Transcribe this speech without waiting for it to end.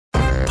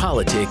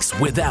Politics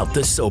without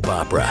the soap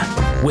opera,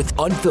 with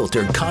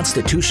unfiltered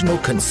constitutional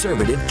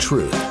conservative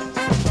truth.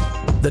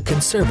 The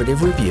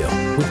Conservative Review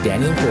with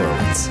Daniel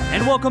Horowitz.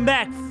 And welcome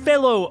back,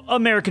 fellow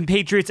American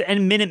patriots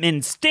and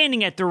Minutemen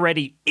standing at the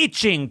ready,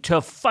 itching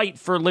to fight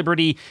for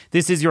liberty.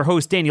 This is your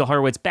host, Daniel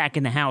Horowitz, back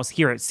in the house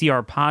here at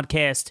CR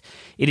Podcast.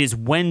 It is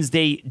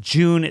Wednesday,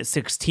 June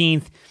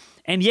 16th.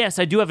 And yes,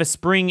 I do have a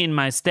spring in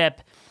my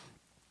step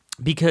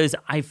because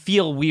I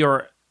feel we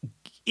are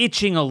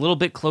itching a little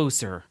bit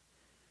closer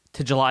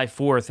to July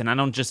 4th. And I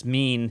don't just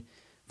mean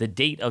the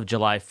date of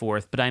July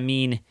 4th, but I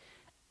mean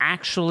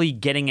actually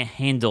getting a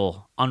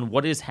handle on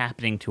what is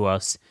happening to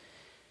us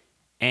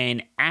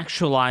and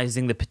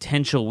actualizing the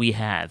potential we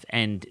have.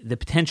 And the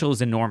potential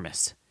is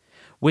enormous.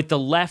 With the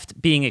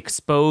left being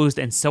exposed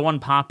and so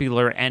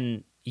unpopular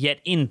and yet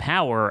in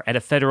power at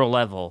a federal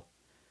level,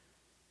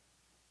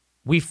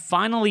 we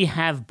finally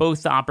have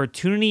both the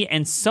opportunity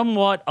and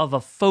somewhat of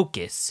a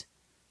focus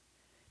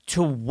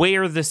to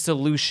where the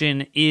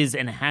solution is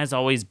and has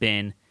always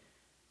been,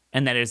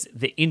 and that is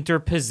the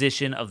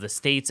interposition of the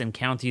states and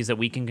counties that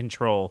we can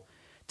control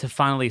to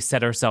finally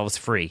set ourselves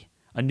free,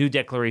 a new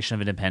Declaration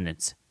of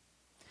Independence.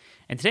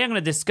 And today I'm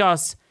going to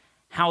discuss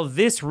how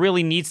this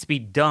really needs to be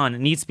done. It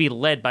needs to be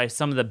led by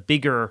some of the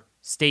bigger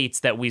states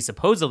that we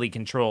supposedly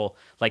control,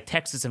 like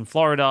Texas and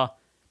Florida,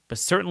 but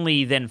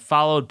certainly then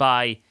followed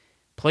by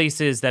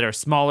places that are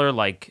smaller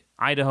like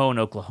Idaho and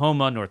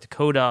Oklahoma, North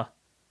Dakota,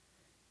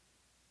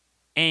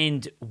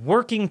 and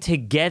working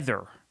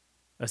together,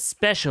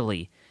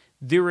 especially.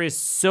 There is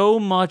so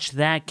much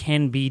that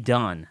can be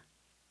done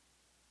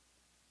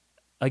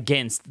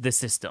against the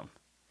system.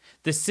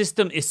 The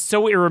system is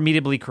so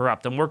irremediably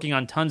corrupt. I'm working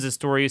on tons of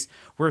stories.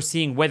 We're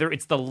seeing whether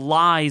it's the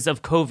lies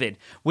of COVID,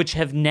 which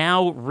have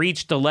now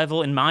reached a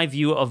level, in my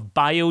view, of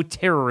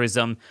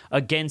bioterrorism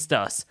against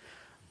us,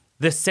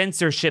 the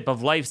censorship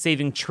of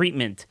life-saving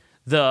treatment,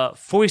 the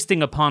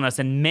foisting upon us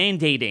and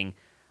mandating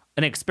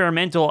an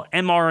experimental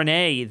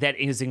mRNA that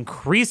is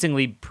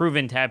increasingly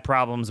proven to have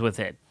problems with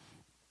it.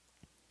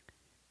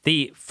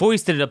 They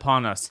foisted it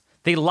upon us.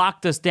 They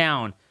locked us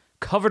down,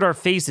 covered our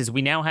faces.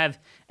 We now have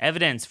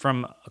evidence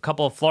from a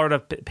couple of Florida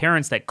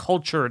parents that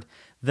cultured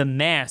the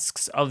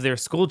masks of their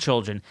school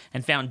children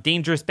and found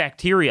dangerous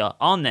bacteria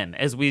on them,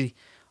 as we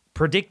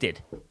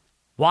predicted.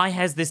 Why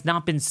has this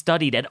not been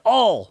studied at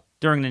all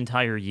during an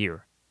entire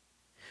year?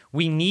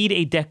 We need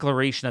a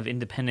Declaration of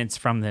Independence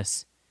from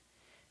this.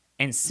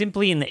 And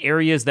simply in the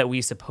areas that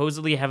we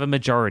supposedly have a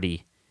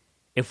majority,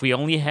 if we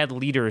only had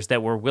leaders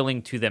that were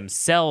willing to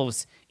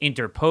themselves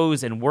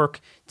interpose and work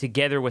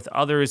together with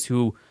others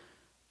who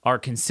are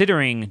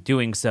considering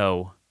doing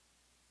so,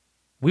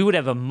 we would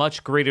have a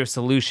much greater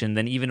solution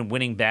than even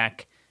winning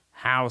back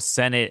House,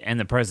 Senate, and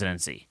the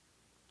presidency.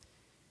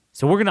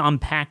 So we're going to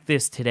unpack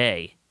this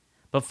today.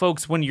 But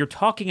folks, when you're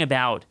talking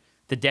about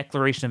the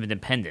Declaration of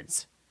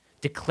Independence,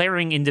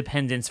 declaring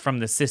independence from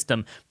the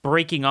system,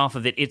 breaking off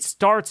of it, it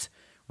starts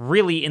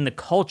really in the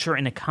culture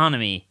and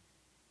economy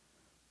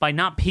by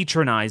not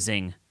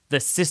patronizing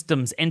the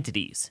system's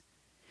entities.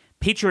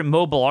 Patriot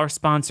Mobile, our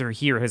sponsor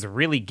here, has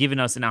really given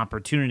us an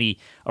opportunity,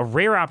 a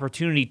rare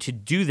opportunity to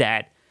do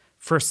that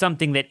for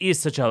something that is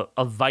such a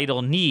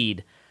vital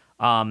need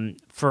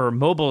for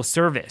mobile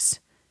service.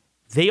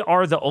 They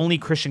are the only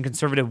Christian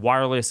conservative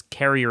wireless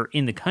carrier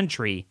in the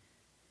country.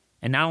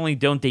 And not only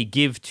don't they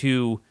give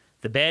to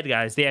the bad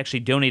guys, they actually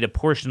donate a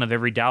portion of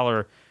every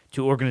dollar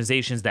to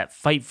organizations that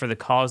fight for the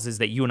causes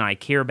that you and I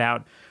care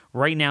about.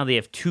 Right now, they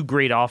have two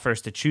great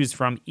offers to choose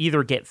from.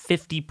 Either get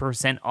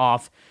 50%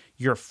 off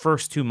your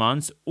first 2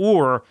 months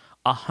or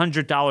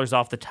 $100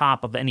 off the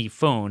top of any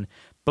phone.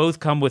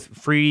 Both come with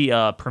free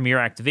Premier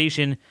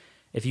activation.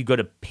 If you go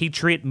to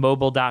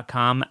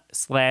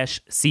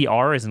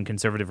patriotmobile.com/CR, as in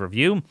Conservative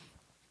Review.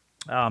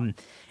 And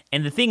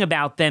the thing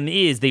about them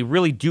is they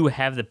really do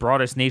have the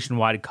broadest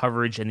nationwide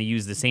coverage, and they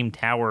use the same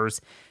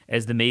towers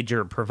as the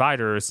major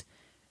providers.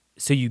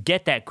 So you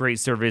get that great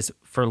service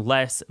for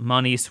less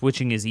money.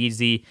 Switching is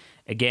easy.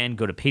 Again,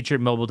 go to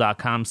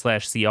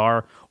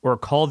patriotmobile.com/CR or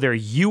call their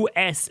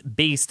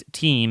U.S.-based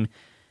team,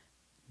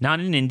 not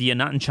in India,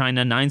 not in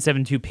China,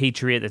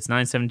 972-PATRIOT. That's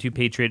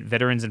 972-PATRIOT.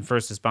 Veterans and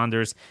first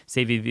responders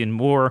save even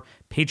more.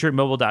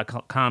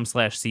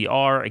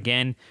 patriotmobile.com/CR.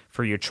 Again,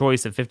 for your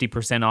choice of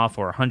 50% off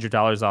or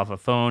 $100 off a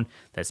phone.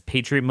 That's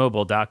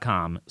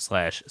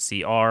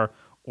patriotmobile.com/CR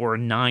or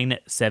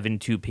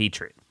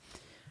 972-PATRIOT.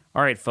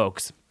 All right,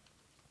 folks.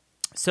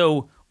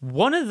 So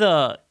one of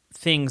the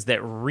things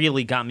that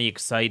really got me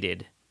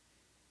excited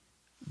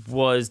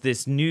was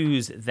this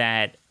news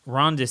that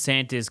Ron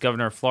DeSantis,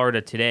 governor of Florida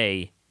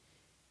today,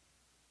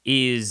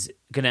 is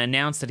going to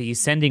announce that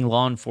he's sending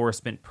law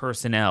enforcement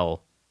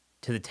personnel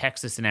to the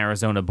Texas and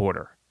Arizona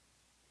border.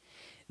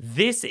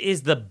 This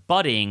is the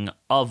budding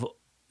of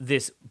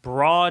this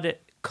broad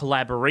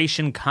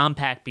collaboration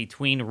compact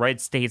between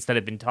red states that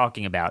I've been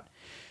talking about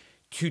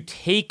to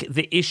take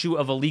the issue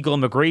of illegal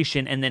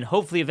immigration and then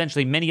hopefully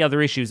eventually many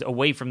other issues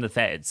away from the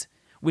feds,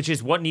 which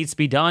is what needs to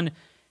be done,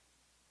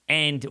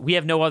 and we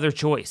have no other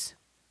choice.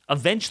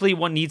 Eventually,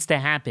 what needs to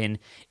happen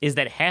is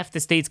that half the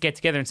states get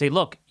together and say,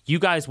 look, you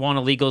guys want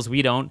illegals,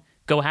 we don't,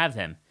 go have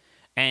them.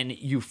 And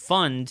you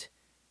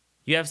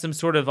have some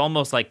sort of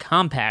almost like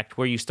compact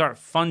where you start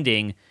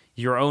funding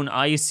your own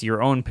ICE,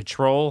 your own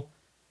patrol,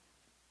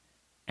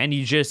 and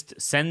you just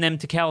send them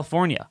to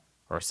California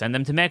or send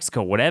them to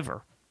Mexico,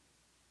 whatever.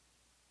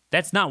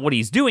 That's not what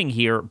he's doing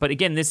here, but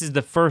again, this is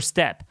the first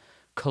step,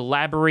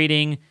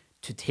 collaborating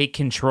to take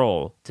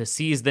control, to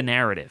seize the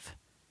narrative.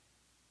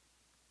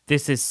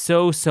 This is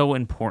so, so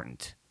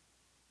important.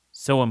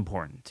 So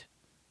important.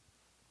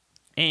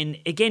 And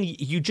again,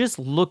 you just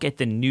look at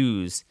the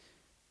news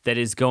that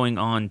is going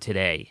on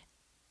today.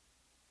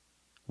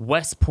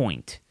 West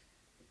Point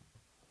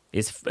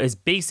is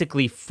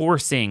basically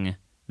forcing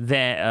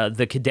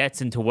the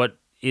cadets into what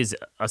is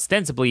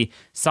ostensibly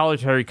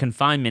solitary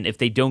confinement if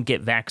they don't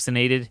get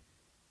vaccinated.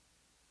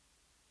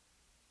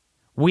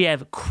 We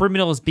have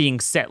criminals being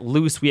set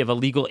loose. We have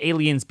illegal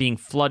aliens being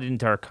flooded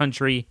into our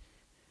country.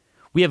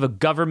 We have a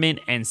government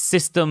and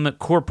system,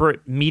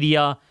 corporate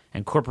media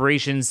and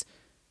corporations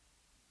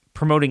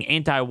promoting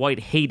anti-white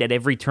hate at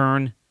every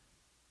turn.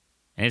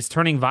 And it's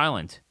turning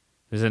violent.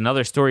 There's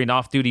another story, an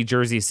off-duty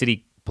Jersey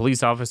City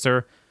police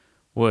officer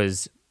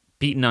was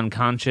beaten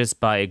unconscious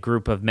by a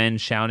group of men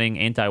shouting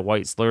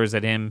anti-white slurs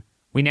at him.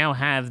 We now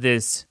have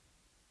this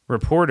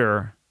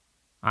reporter,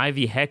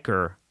 Ivory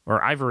Hecker,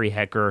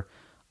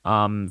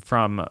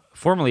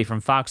 formerly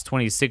from Fox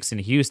 26 in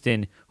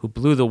Houston, who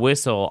blew the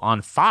whistle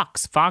on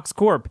Fox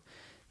Corp,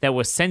 that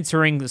was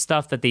censoring the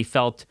stuff that they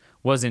felt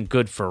wasn't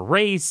good for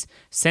race,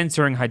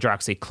 censoring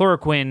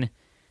hydroxychloroquine,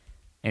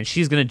 and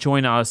she's going to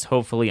join us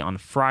hopefully on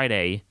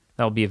Friday.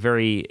 That'll be a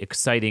very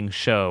exciting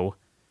show.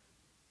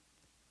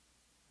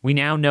 We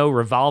now know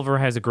Revolver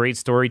has a great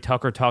story.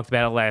 Tucker talked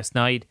about it last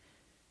night,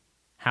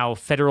 how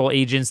federal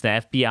agents, the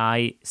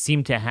FBI,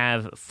 seem to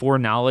have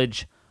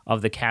foreknowledge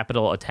of the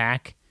Capitol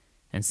attack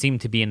and seem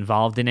to be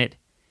involved in it.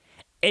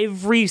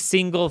 Every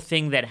single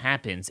thing that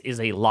happens is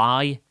a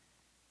lie,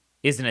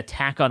 is an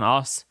attack on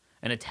us,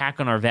 an attack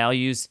on our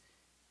values.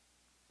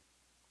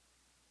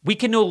 We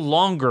can no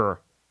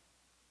longer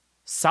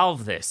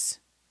solve this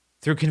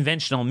through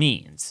conventional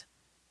means.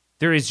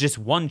 There is just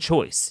one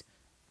choice.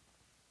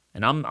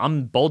 And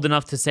I'm bold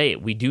enough to say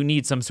it. We do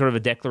need some sort of a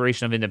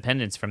declaration of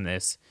independence from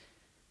this.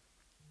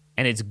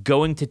 And it's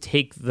going to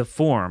take the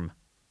form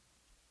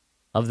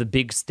of the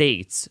big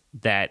states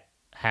that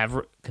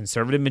have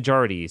conservative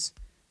majorities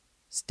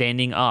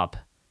standing up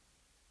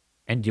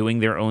and doing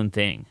their own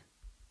thing.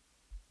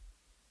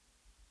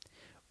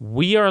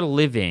 We are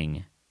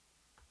living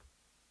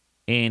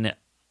in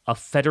a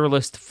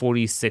Federalist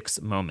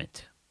 46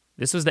 moment.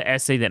 This was the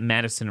essay that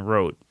Madison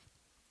wrote,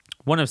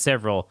 one of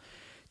several,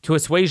 to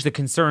assuage the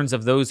concerns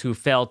of those who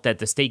felt that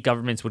the state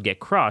governments would get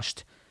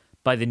crushed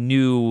by the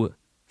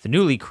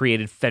newly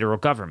created federal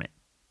government.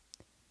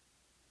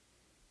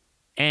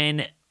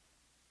 And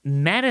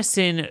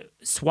Madison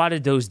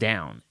swatted those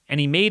down, and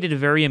he made it a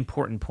very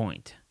important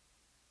point.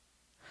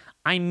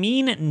 I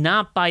mean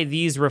not by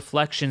these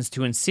reflections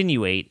to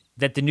insinuate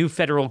that the new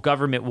federal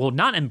government will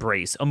not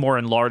embrace a more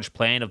enlarged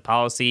plan of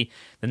policy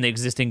than the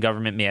existing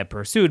government may have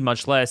pursued,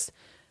 much less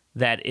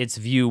that its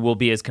view will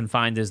be as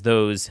confined as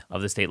those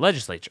of the state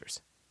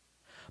legislatures,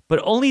 but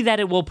only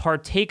that it will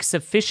partake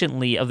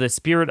sufficiently of the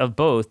spirit of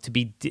both to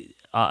be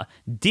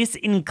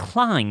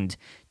disinclined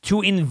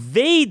to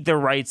invade the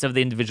rights of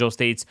the individual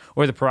states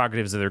or the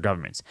prerogatives of their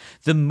governments.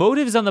 The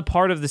motives on the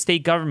part of the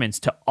state governments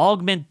to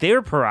augment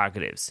their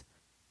prerogatives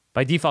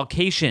by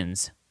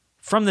defalcations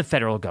from the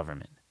federal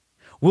government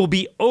will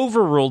be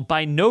overruled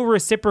by no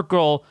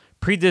reciprocal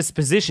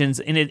predispositions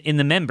in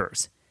the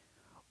members.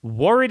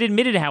 Warren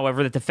admitted,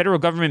 however, that the federal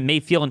government may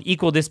feel an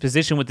equal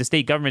disposition with the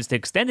state governments to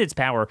extend its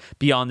power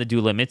beyond the due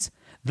limits.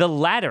 The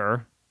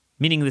latter,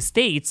 meaning the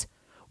states,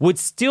 would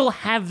still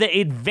have the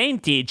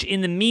advantage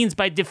in the means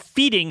by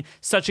defeating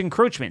such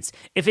encroachments.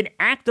 If an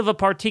act of a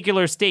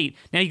particular state,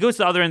 now he goes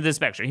to the other end of the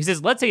spectrum. He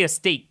says, let's say a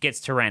state gets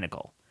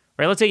tyrannical,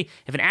 right? Let's say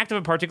if an act of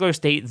a particular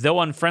state, though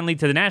unfriendly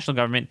to the national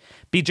government,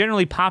 be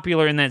generally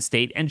popular in that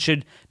state and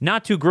should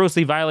not too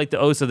grossly violate the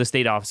oaths of the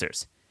state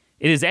officers.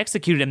 It is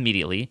executed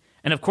immediately,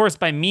 and of course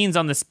by means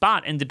on the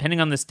spot and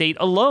depending on the state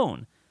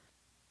alone.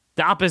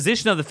 The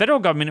opposition of the federal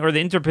government or the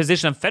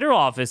interposition of federal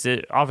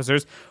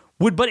officers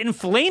would but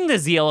inflame the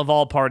zeal of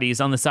all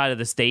parties on the side of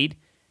the state,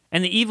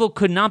 and the evil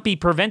could not be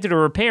prevented or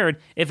repaired,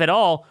 if at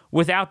all,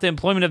 without the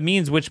employment of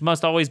means which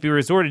must always be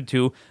resorted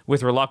to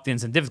with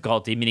reluctance and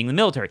difficulty, meaning the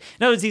military.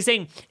 In other words, he's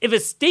saying if a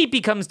state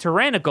becomes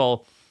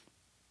tyrannical,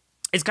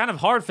 it's kind of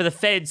hard for the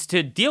feds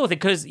to deal with it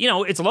because,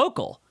 it's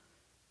local.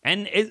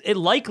 And it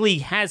likely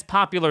has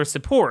popular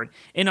support.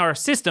 In our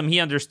system, he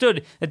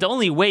understood that the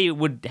only way it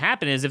would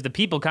happen is if the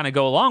people kind of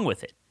go along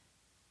with it.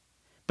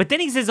 But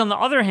then he says, on the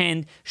other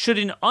hand, should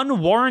an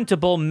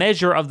unwarrantable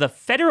measure of the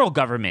federal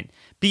government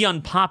be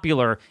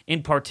unpopular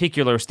in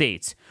particular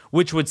states,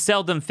 which would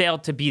seldom fail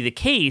to be the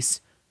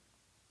case,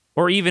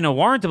 or even a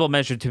warrantable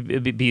measure to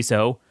be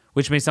so,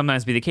 which may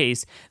sometimes be the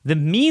case, the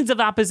means of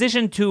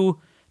opposition to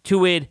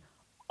it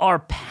are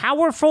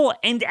powerful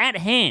and at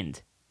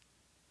hand.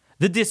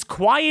 the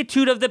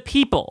disquietude of the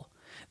people,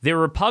 their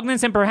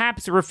repugnance and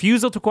perhaps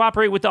refusal to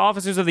cooperate with the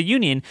officers of the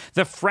union,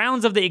 the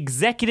frowns of the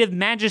executive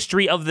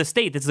magistracy of the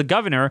state, that's the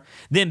governor,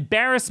 the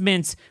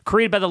embarrassments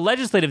created by the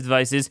legislative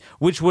devices,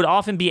 which would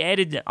often be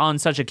added on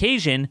such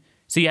occasion,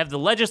 so you have the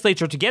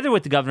legislature together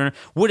with the governor,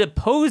 would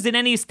oppose in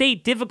any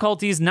state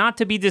difficulties not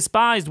to be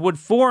despised, would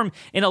form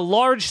in a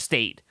large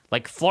state,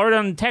 like Florida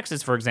and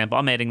Texas, for example,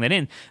 I'm adding that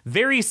in,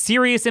 very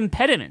serious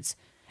impediments,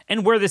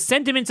 and where the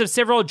sentiments of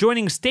several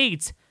adjoining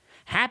states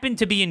happen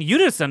to be in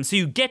unison, so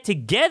you get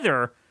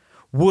together,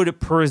 would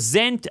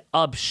present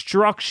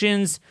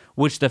obstructions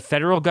which the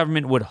federal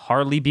government would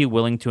hardly be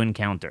willing to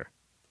encounter.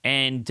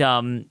 And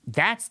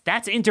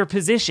that's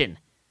interposition.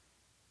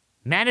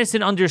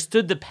 Madison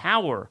understood the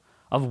power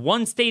of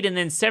one state and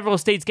then several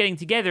states getting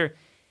together.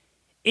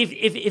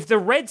 If the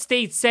red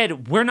state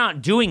said, we're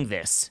not doing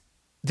this,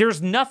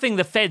 there's nothing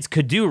the feds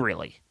could do,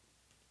 really.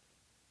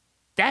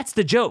 That's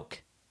the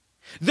joke.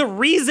 The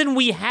reason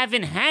we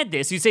haven't had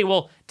this, you say,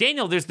 well,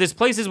 Daniel, there's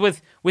places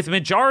with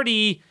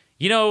majority,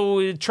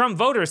 Trump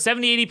voters,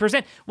 70,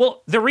 80%.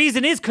 Well, the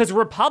reason is because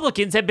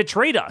Republicans have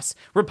betrayed us.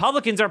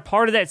 Republicans are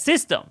part of that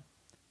system.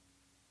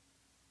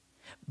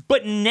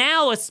 But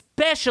now,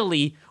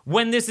 especially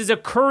when this is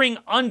occurring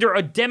under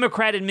a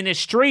Democrat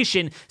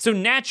administration, so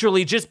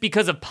naturally, just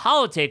because of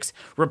politics,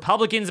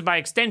 Republicans, by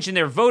extension,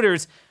 their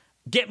voters,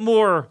 get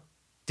more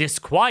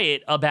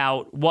disquiet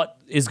about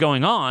what is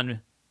going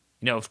on.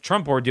 If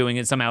Trump were doing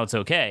it, somehow it's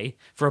okay.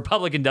 If a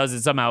Republican does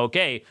it, somehow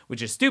okay,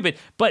 which is stupid.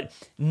 But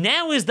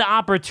now is the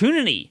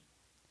opportunity.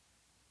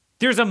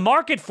 There's a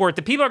market for it.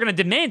 The people are going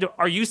to demand,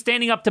 are you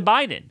standing up to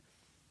Biden?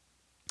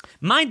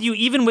 Mind you,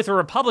 even with a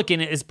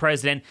Republican as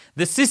president,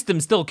 the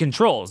system still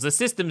controls. The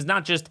system's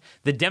not just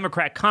the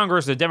Democrat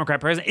Congress or the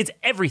Democrat president. It's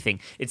everything.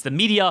 It's the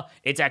media.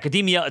 It's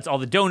academia. It's all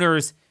the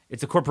donors.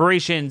 It's the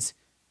corporations.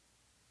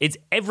 It's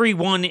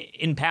everyone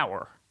in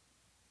power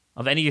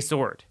of any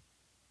sort.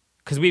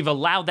 Because we've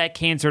allowed that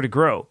cancer to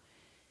grow.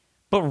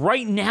 But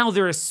right now,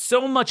 there is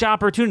so much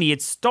opportunity.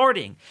 It's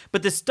starting.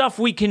 But the stuff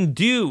we can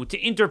do to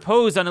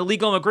interpose on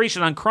illegal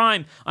immigration, on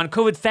crime, on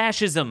COVID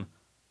fascism,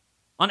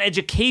 on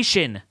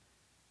education,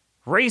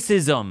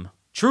 racism,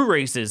 true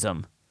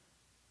racism,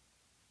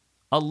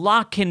 a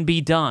lot can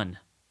be done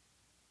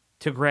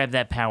to grab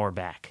that power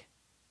back.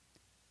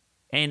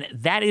 And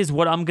that is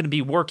what I'm going to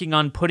be working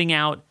on putting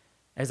out,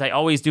 as I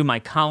always do, my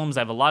columns. I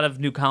have a lot of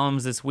new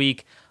columns this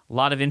week. A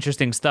lot of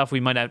interesting stuff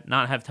we might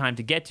not have time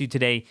to get to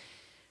today.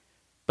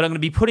 But I'm going to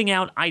be putting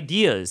out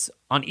ideas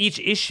on each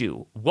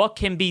issue. What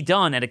can be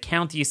done at a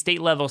county,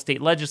 state level,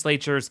 state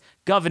legislatures,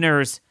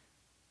 governors,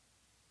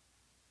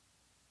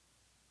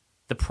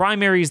 the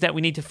primaries that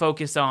we need to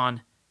focus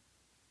on.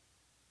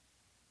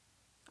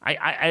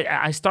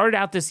 I started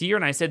out this year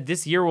and I said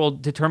this year will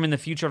determine the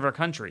future of our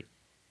country.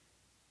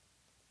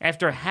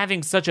 After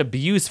having such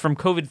abuse from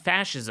COVID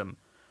fascism,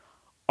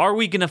 are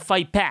we going to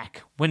fight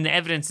back when the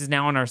evidence is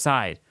now on our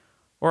side?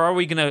 Or are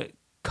we going to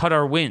cut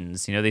our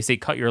wins? They say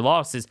cut your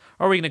losses.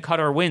 Or are we going to cut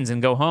our wins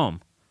and go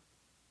home?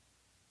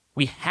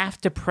 We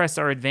have to press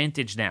our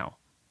advantage now.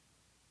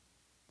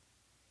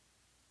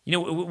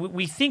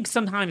 We think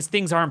sometimes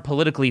things aren't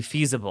politically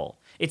feasible.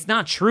 It's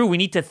not true. We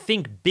need to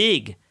think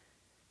big.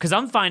 Because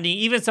I'm finding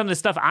even some of the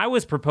stuff I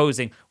was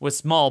proposing was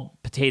small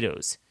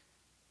potatoes.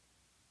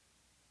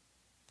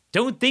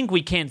 Don't think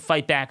we can't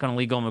fight back on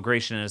illegal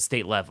immigration at a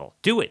state level.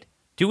 Do it.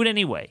 Do it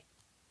anyway.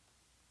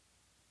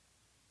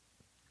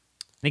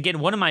 And again,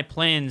 one of my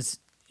plans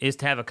is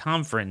to have a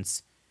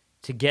conference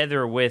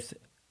together with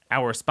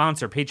our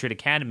sponsor, Patriot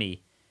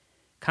Academy.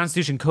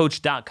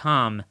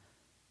 ConstitutionCoach.com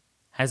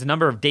has a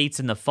number of dates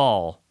in the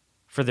fall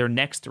for their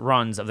next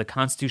runs of the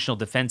Constitutional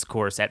Defense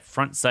course at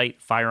Front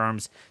Sight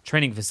Firearms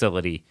Training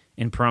Facility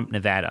in Pahrump,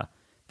 Nevada.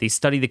 They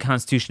study the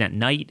Constitution at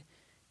night.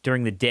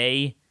 During the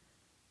day,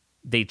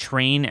 they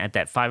train at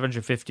that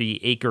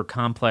 550-acre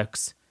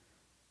complex.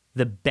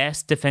 The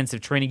best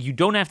defensive training. You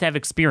don't have to have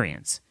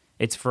experience.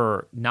 It's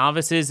for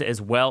novices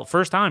as well,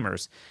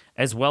 first-timers,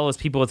 as well as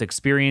people with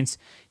experience.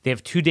 They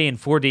have 2-day and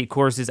 4-day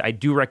courses. I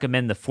do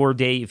recommend the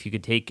 4-day if you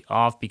could take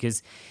off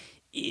because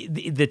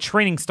the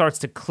training starts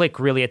to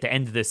click really at the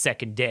end of the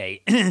second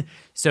day.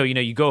 So,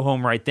 you go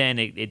home right then.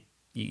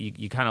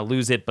 You kind of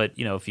lose it, but,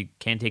 if you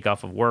can take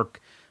off of work,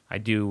 I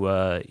do,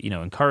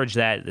 encourage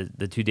that,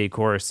 the 2-day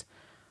course.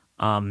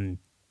 And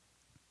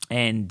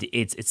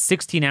it's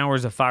 16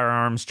 hours of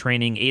firearms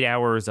training, 8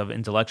 hours of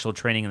intellectual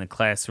training in the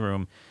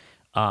classroom.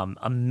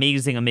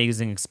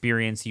 Amazing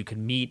experience. You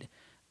can meet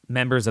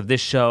members of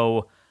this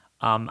show.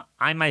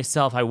 I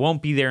myself, I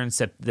won't be there in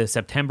the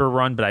September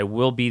run, but I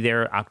will be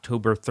there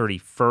October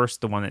 31st,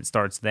 the one that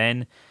starts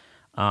then.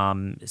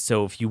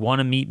 So if you want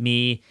to meet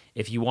me,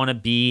 if you want to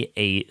be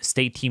a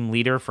state team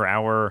leader for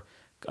our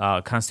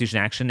Constitution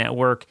Action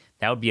Network,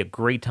 that would be a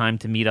great time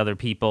to meet other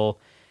people.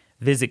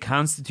 Visit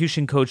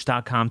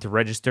constitutioncoach.com to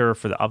register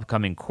for the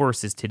upcoming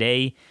courses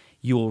today.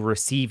 You will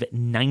receive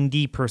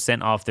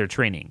 90% off their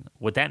training.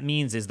 What that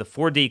means is the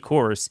 4-day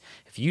course,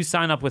 if you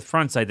sign up with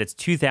Frontsight, that's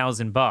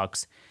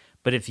 $2,000.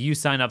 But if you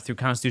sign up through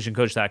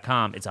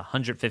constitutioncoach.com, it's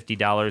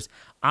 $150.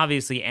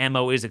 Obviously,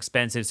 ammo is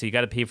expensive, so you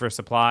got to pay for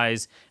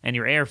supplies and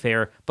your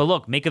airfare. But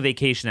look, make a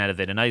vacation out of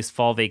it, a nice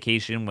fall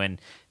vacation when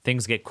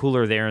things get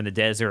cooler there in the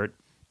desert.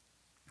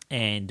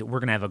 And we're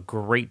going to have a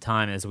great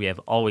time, as we have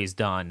always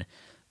done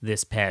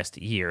this past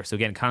year. So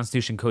again,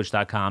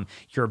 constitutioncoach.com,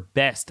 your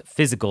best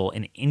physical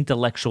and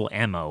intellectual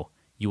ammo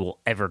you will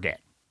ever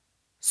get.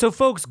 So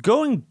folks,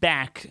 going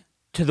back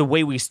to the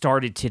way we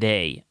started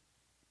today,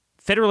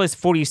 Federalist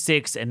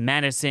 46 and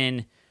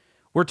Madison,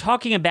 we're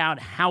talking about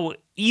how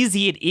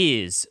easy it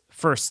is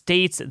for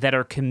states that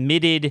are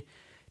committed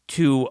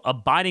to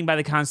abiding by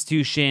the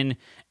Constitution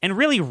and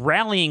really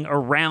rallying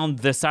around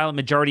the silent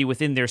majority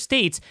within their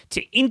states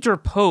to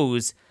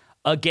interpose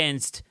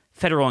against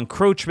federal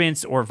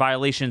encroachments or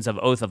violations of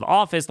oath of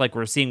office, like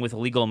we're seeing with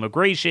illegal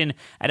immigration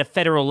at a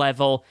federal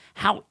level,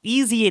 how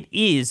easy it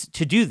is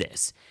to do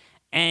this.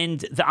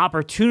 And the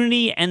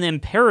opportunity and the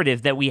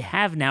imperative that we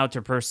have now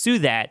to pursue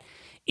that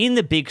in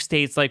the big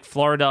states like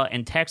Florida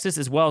and Texas,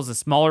 as well as the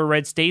smaller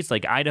red states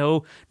like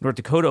Idaho, North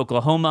Dakota,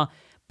 Oklahoma.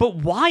 But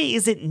why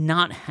is it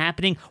not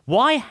happening?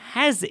 Why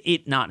has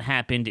it not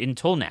happened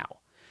until now?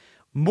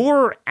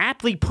 More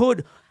aptly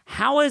put,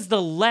 how has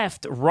the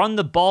left run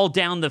the ball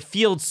down the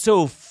field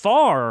so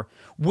far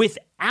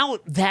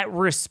without that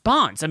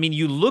response? I mean,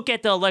 you look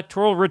at the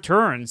electoral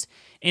returns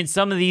in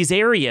some of these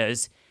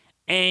areas,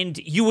 and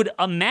you would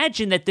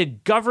imagine that the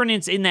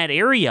governance in that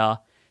area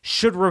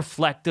should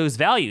reflect those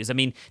values. I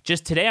mean,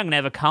 just today I'm going to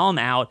have a column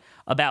out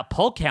about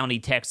Polk County,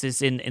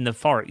 Texas, in the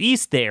far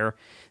east there.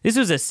 This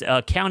was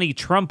a county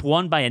Trump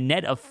won by a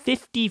net of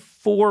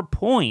 54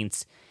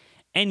 points,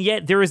 and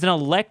yet there is an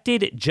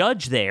elected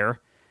judge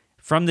there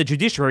from the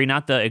judiciary,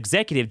 not the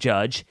executive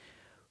judge,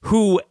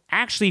 who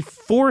actually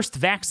forced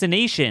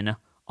vaccination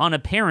on a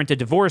parent, a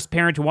divorced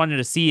parent who wanted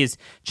to see his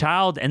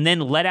child, and then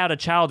let out a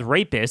child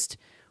rapist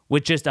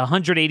with just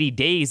 180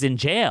 days in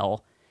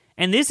jail.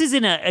 And this is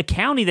in a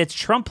county that's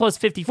Trump plus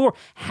 54.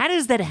 How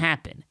does that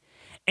happen?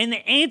 And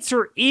the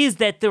answer is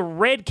that the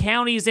red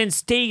counties and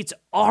states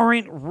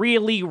aren't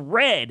really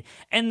red.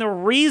 And the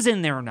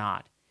reason they're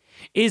not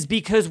is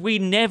because we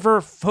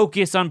never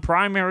focus on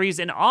primaries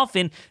and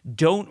often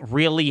don't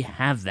really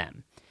have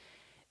them.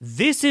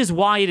 This is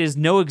why it is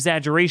no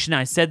exaggeration.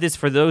 I said this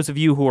for those of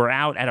you who are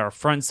out at our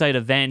front site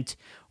event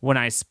when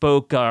I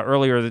spoke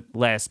earlier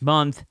last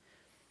month.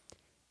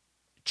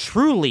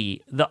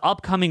 Truly, the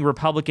upcoming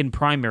Republican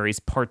primaries,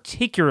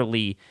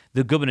 particularly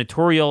the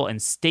gubernatorial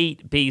and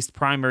state-based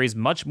primaries,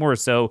 much more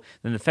so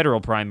than the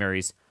federal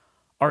primaries,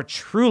 are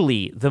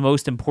truly the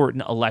most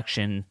important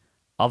elections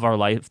of our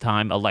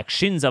lifetime,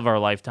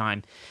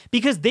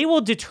 because they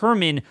will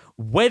determine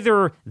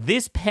whether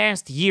this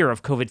past year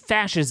of COVID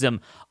fascism,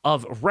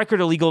 of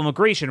record illegal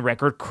immigration,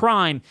 record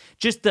crime,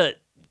 just the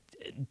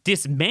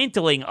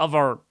dismantling of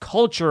our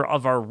culture,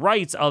 of our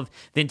rights, of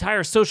the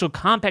entire social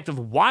compact of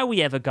why we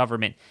have a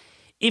government,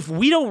 if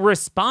we don't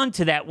respond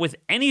to that with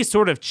any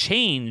sort of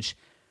change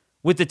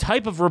with the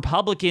type of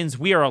Republicans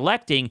we are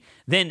electing,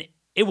 then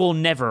it will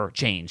never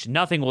change.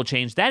 Nothing will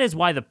change. That is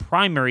why the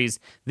primaries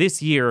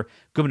this year,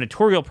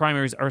 gubernatorial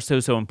primaries, are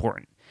so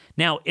important.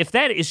 Now, if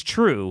that is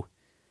true,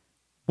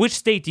 which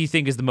state do you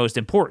think is the most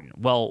important?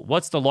 Well,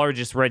 what's the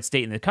largest red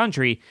state in the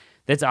country?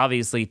 That's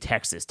obviously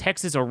Texas.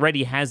 Texas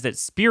already has that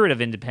spirit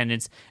of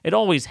independence. It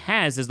always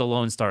has as the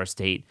Lone Star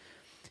State.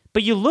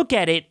 But you look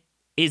at it,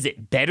 is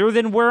it better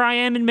than where I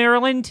am in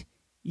Maryland?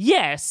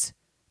 Yes,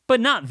 but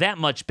not that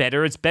much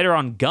better. It's better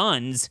on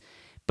guns.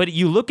 But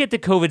you look at the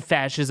COVID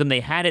fascism, they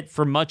had it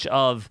for much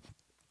of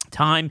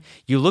time.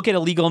 You look at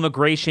illegal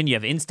immigration, you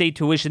have in-state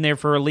tuition there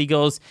for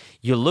illegals.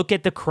 You look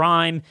at the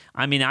crime.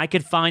 I mean, I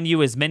could find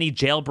you as many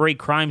jailbreak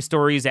crime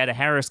stories out of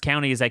Harris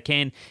County as I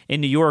can in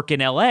New York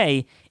and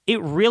LA.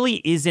 It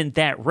really isn't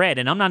that red.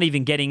 And I'm not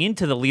even getting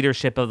into the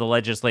leadership of the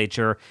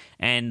legislature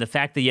and the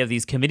fact that you have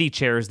these committee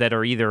chairs that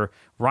are either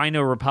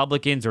rhino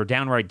Republicans or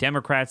downright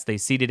Democrats. They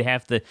ceded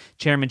half the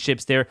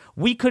chairmanships there.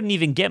 We couldn't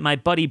even get my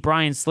buddy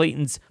Brian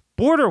Slayton's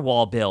border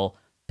wall bill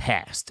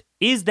passed.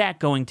 Is that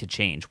going to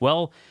change?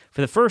 Well,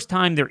 for the first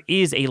time, there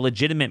is a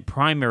legitimate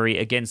primary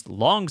against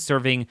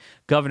long-serving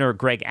Governor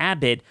Greg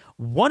Abbott.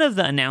 One of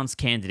the announced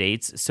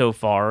candidates so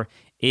far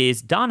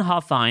is Don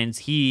Huffines.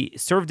 He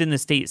served in the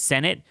state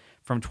Senate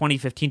from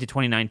 2015 to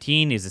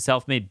 2019. He's a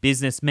self-made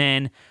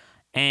businessman,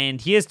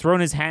 and he has thrown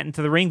his hat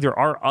into the ring. There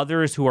are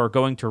others who are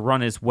going to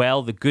run as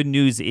well. The good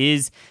news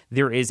is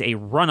there is a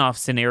runoff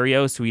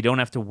scenario, so we don't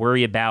have to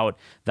worry about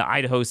the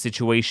Idaho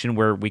situation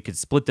where we could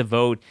split the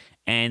vote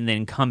and the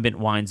incumbent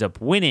winds up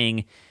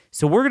winning.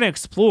 So we're going to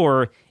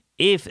explore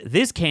if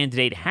this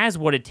candidate has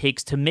what it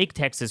takes to make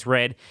Texas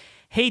red.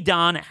 Hey,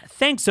 Don,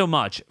 thanks so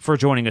much for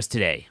joining us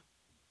today.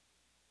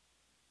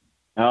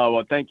 Oh,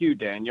 well, thank you,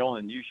 Daniel.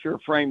 And you sure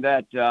framed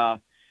that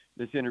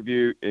this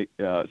interview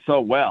so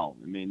well.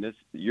 I mean,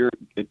 you're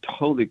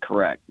totally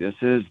correct. This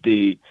is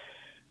the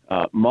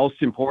most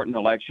important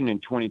election in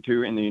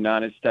 22 in the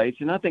United States.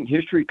 And I think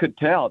history could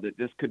tell that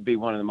this could be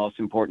one of the most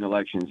important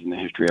elections in the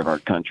history of our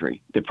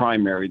country. The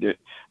primary,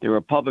 the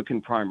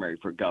Republican primary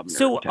for governor.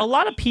 So a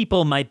lot of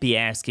people might be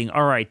asking,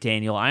 all right,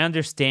 Daniel, I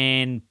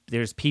understand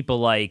there's people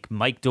like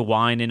Mike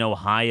DeWine in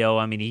Ohio.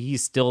 I mean,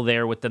 he's still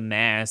there with the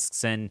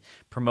masks and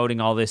promoting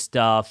all this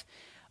stuff.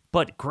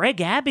 But Greg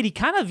Abbott, he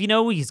kind of,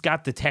 he's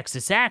got the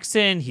Texas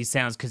accent. He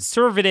sounds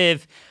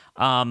conservative.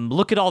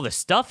 Look at all the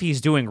stuff he's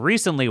doing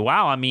recently.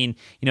 Wow. I mean,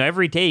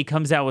 every day he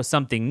comes out with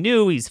something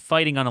new. He's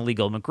fighting on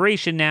illegal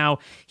immigration now.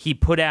 He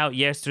put out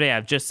yesterday,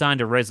 I've just signed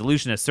a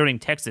resolution asserting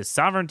Texas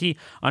sovereignty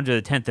under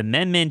the 10th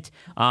Amendment.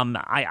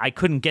 I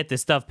couldn't get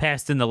this stuff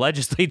passed in the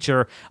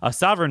legislature, a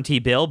sovereignty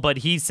bill, but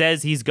he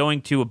says he's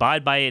going to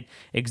abide by it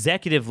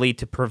executively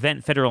to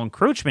prevent federal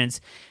encroachments.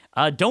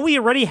 Don't we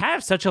already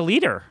have such a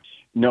leader?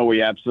 No,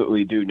 we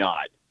absolutely do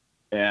not.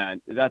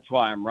 And that's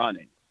why I'm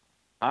running.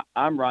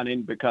 I'm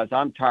running because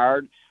I'm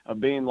tired of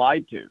being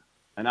lied to.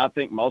 And I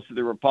think most of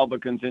the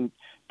Republicans in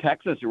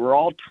Texas, we're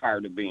all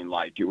tired of being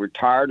lied to. We're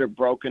tired of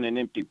broken and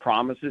empty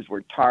promises.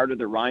 We're tired of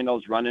the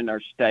rhinos running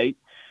our state.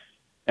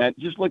 And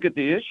just look at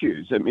the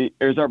issues. I mean,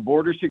 is our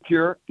border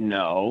secure?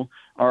 No.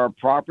 Are our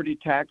property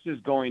taxes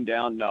going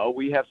down? No.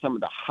 We have some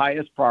of the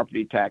highest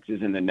property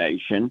taxes in the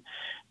nation.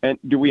 And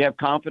do we have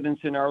confidence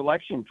in our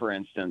election, for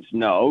instance?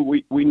 No.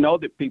 We know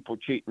that people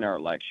cheat in our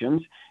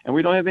elections, and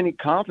we don't have any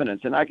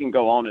confidence. And I can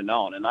go on.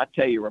 And I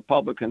tell you,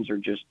 Republicans are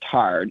just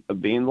tired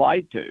of being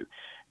lied to.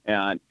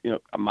 And,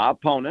 my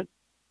opponent,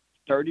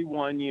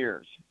 31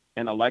 years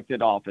in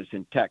elected office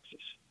in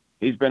Texas.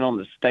 He's been on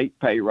the state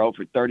payroll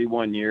for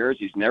 31 years.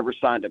 He's never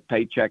signed a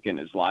paycheck in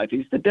his life.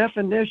 He's the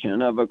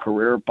definition of a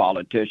career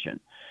politician.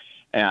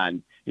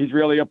 And he's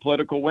really a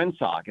political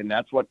windsock, and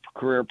that's what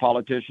career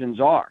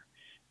politicians are.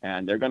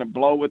 And they're going to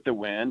blow with the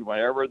wind,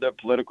 wherever the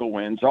political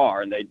winds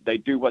are, and they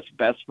do what's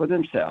best for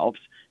themselves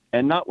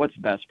and not what's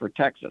best for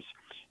Texas.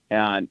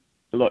 And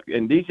look,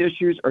 and these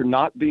issues are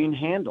not being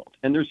handled,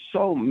 and there's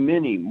so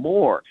many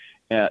more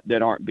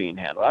that aren't being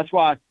handled. That's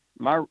why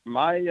my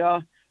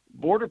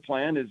border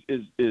plan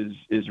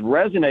is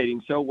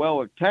resonating so well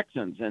with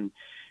Texans,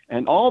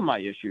 and all my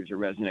issues are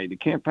resonating. The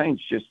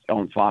campaign's just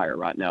on fire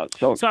right now. It's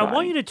so exciting. I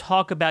want you to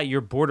talk about your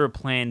border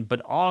plan,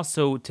 but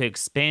also to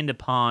expand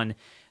upon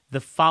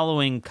the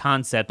following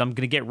concept. I'm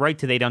going to get right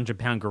to the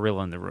 800-pound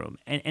gorilla in the room,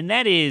 and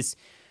that is,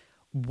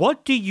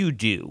 what do you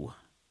do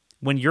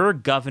when you're a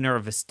governor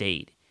of a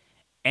state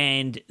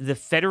and the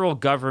federal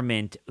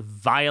government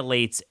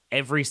violates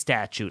every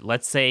statute,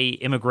 let's say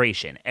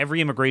immigration?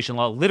 Every immigration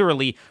law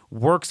literally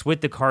works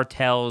with the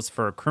cartels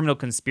for a criminal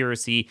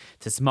conspiracy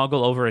to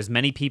smuggle over as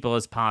many people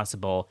as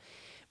possible.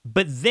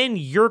 But then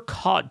you're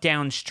caught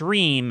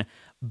downstream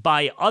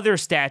by other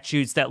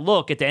statutes that,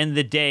 look, at the end of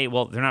the day,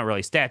 well, they're not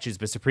really statutes,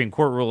 but Supreme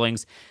Court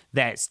rulings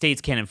that states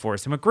can't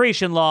enforce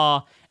immigration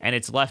law, and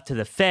it's left to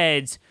the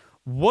feds.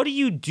 What do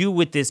you do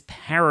with this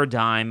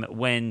paradigm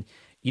when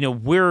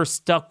we're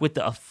stuck with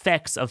the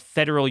effects of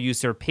federal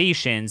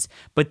usurpations,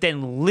 but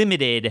then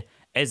limited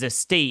as a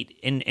state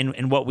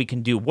in what we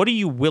can do? What are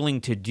you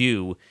willing to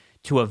do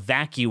to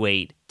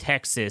evacuate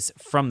Texas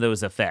from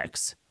those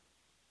effects?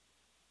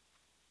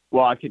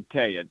 Well, I can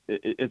tell you,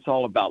 it's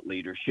all about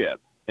leadership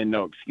and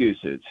no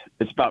excuses.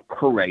 It's about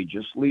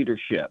courageous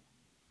leadership.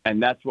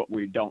 And that's what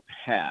we don't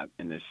have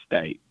in this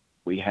state.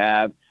 We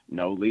have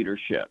no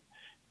leadership.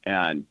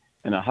 And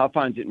in a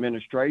Huffines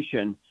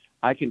administration,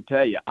 I can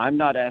tell you, I'm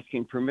not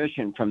asking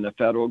permission from the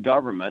federal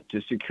government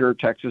to secure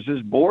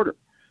Texas's border.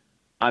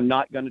 I'm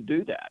not going to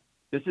do that.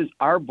 This is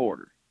our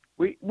border.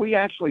 We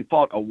actually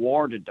fought a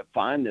war to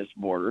define this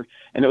border,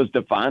 and it was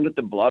defined with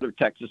the blood of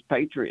Texas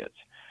patriots.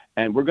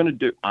 And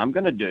I'm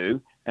going to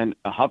do, and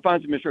a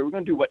Huffines administration, we're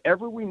going to do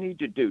whatever we need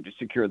to do to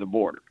secure the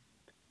border.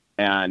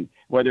 And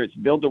whether it's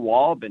build a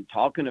wall, I've been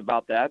talking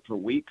about that for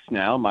weeks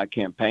now, my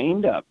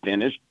campaign to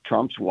finish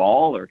Trump's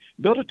wall, or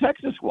build a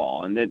Texas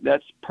wall. And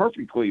that's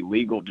perfectly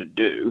legal to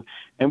do,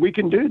 and we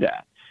can do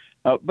that.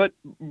 But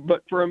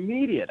for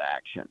immediate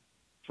action,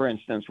 for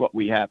instance, what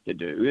we have to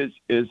do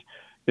is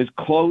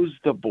close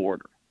the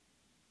border.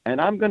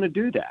 And I'm going to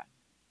do that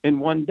in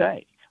one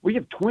day. We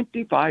have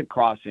 25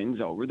 crossings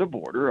over the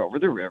border, over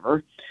the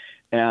river,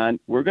 and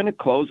we're going to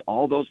close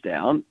all those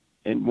down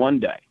in one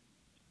day.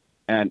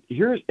 And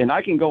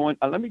I can go on.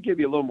 Let me give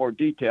you a little more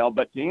detail,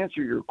 but to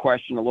answer your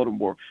question a little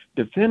more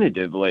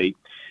definitively,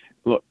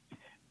 look,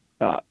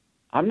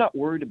 I'm not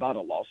worried about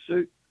a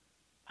lawsuit.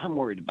 I'm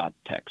worried about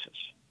Texas,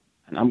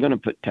 and I'm going to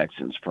put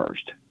Texans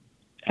first,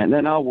 and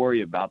then I'll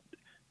worry about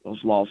those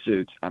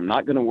lawsuits. I'm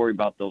not going to worry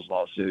about those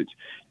lawsuits,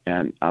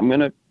 and I'm going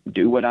to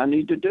do what I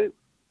need to do.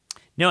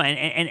 No,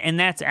 and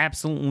that's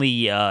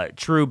absolutely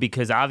true,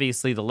 because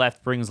obviously the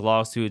left brings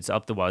lawsuits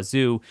up the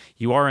wazoo.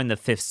 You are in the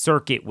Fifth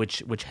Circuit,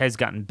 which has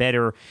gotten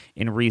better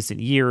in recent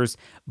years.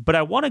 But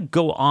I want to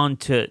go on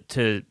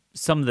to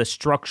some of the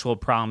structural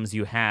problems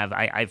you have.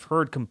 I've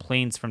heard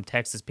complaints from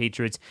Texas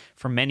patriots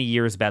for many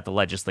years about the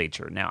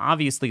legislature. Now,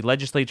 obviously,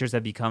 legislatures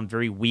have become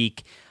very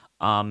weak.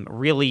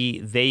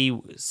 Really, they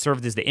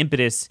served as the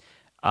impetus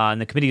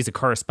and the Committees of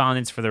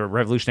Correspondence for the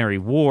Revolutionary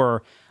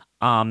War.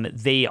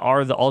 They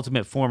are the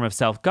ultimate form of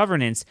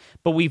self-governance,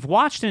 but we've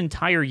watched an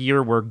entire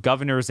year where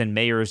governors and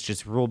mayors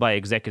just rule by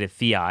executive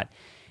fiat.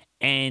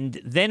 And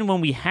then when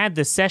we had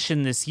the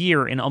session this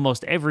year in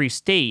almost every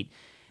state,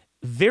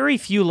 very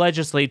few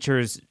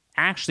legislatures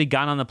actually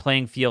got on the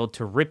playing field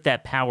to rip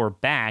that power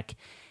back.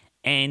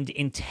 And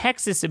in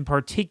Texas in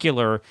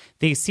particular,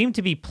 they seem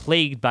to be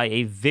plagued by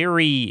a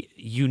very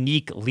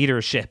unique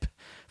leadership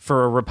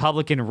for a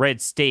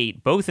Republican-red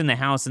state, both in the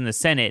House and the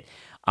Senate.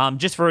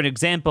 Just for an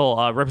example,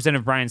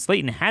 Representative Brian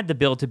Slayton had the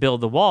bill to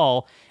build the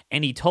wall,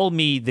 and he told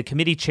me the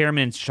committee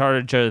chairman in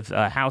charge of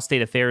House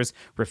State Affairs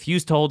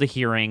refused to hold a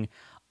hearing,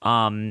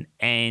 and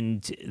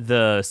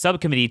the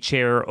subcommittee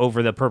chair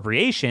over the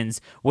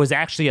appropriations was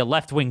actually a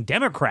left-wing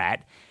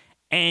Democrat.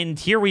 And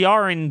here we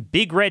are in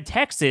Big Red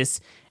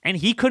Texas, and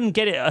he couldn't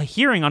get a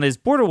hearing on his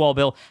border wall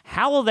bill.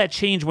 How will that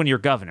change when you're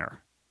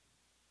governor?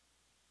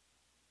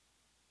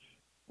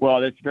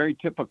 Well, it's very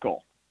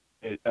typical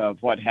of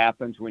what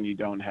happens when you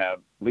don't have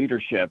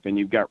leadership, and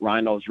you've got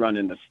rhinos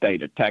running the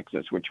state of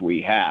Texas, which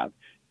we have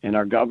in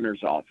our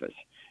governor's office.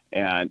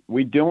 And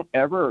we don't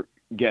ever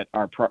get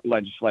our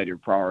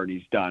legislative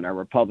priorities done, our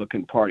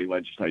Republican Party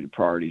legislative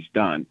priorities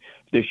done.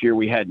 This year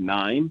we had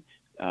 9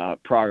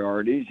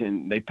 priorities,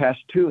 and they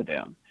passed 2 of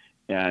them.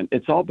 And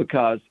it's all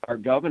because our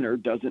governor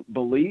doesn't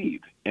believe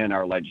in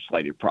our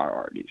legislative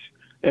priorities.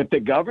 If the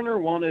governor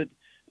wanted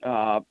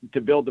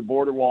to build the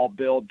border wall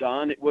bill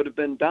done, it would have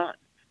been done.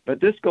 But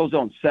this goes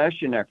on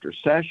session after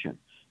session.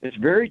 It's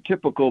very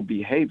typical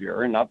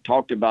behavior, and I've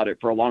talked about it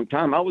for a long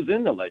time. I was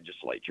in the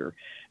legislature,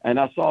 and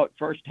I saw it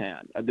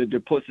firsthand, the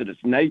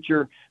duplicitous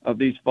nature of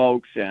these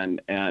folks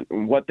and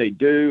what they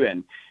do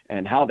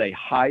and how they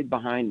hide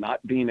behind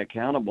not being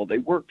accountable. They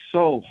work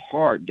so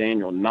hard,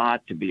 Daniel,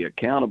 not to be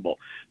accountable.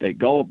 They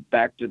go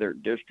back to their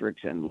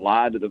districts and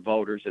lie to the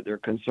voters that they're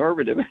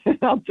conservative. And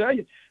I'll tell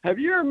you, have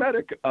you ever met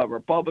a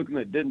Republican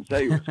that didn't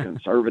say he was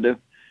conservative?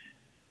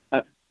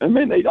 I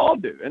mean, they all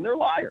do, and they're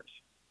liars.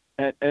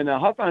 And the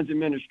Huffines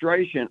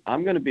administration,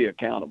 I'm going to be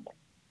accountable.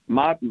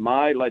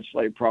 My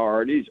legislative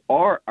priorities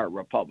are our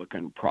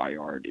Republican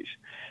priorities.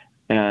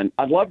 And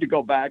I'd love to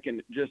go back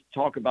and just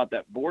talk about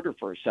that border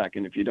for a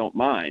second, if you don't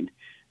mind.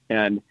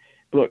 And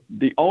look,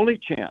 the only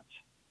chance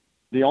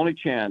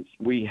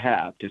we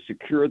have to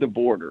secure the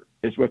border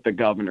is with the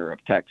governor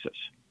of Texas.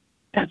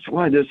 That's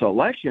why this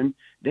election,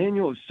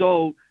 Daniel, is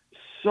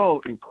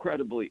so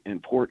incredibly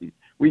important.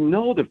 We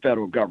know the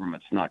federal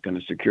government's not going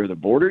to secure the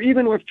border,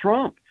 even with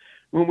Trump.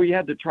 When we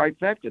had the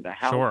trifecta, the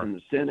House Sure. and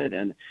the Senate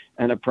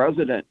and a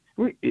president,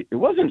 it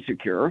wasn't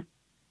secure.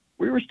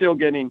 We were still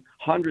getting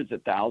hundreds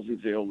of thousands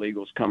of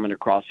illegals coming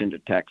across into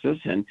Texas.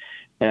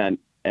 And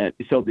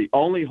so the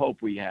only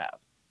hope we have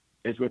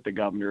is with the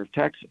governor of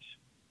Texas.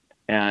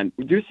 And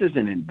this is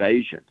an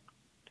invasion,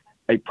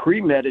 a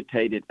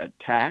premeditated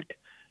attack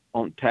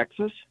on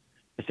Texas.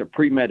 It's a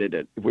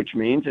premeditated, which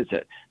means it's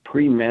a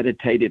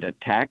premeditated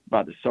attack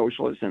by the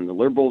socialists and the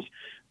liberals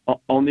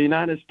on the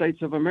United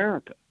States of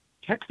America.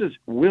 Texas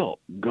will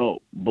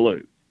go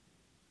blue.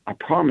 I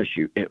promise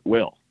you it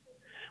will.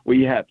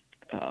 We have,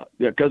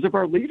 because of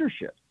our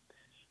leadership,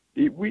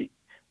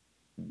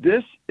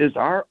 this is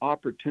our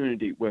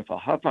opportunity with a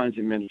Huffines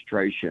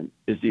administration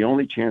is the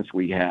only chance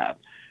we have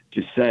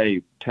to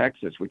save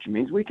Texas, which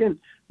means we can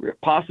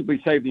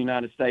possibly save the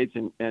United States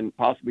and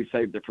possibly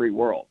save the free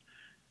world.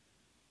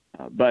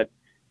 But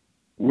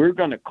we're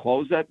going to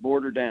close that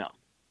border down,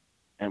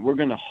 and we're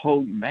going to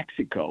hold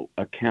Mexico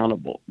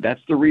accountable.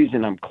 That's the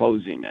reason I'm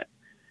closing it.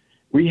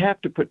 We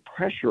have to put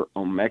pressure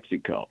on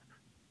Mexico.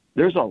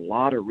 There's a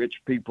lot of rich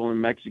people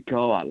in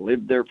Mexico. I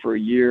lived there for a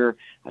year.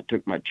 I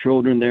took my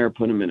children there,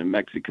 put them in a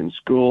Mexican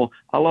school.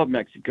 I love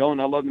Mexico,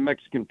 and I love the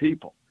Mexican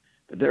people.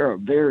 But they're a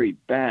very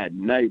bad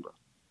neighbor.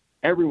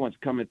 Everyone's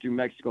coming through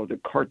Mexico. The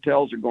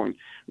cartels are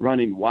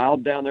running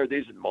wild down there.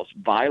 These are the most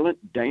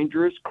violent,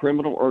 dangerous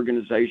criminal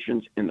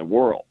organizations in the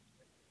world.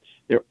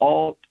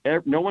 No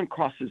one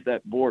crosses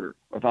that border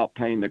without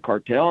paying the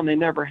cartel, and they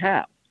never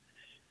have.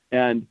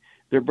 And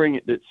they're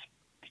bringing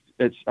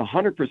it's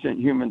 100%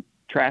 human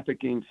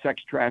trafficking,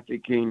 sex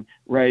trafficking,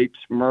 rapes,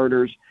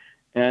 murders,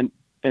 and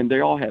they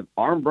all have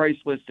arm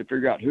bracelets to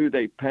figure out who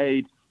they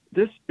paid.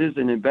 This is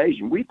an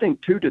invasion. We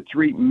think 2 to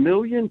 3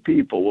 million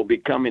people will be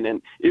coming in,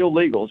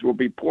 illegals will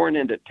be pouring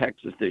into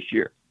Texas this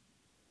year,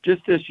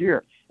 just this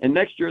year. And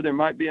next year there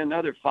might be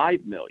another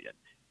 5 million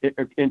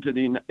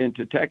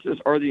into Texas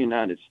or the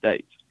United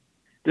States.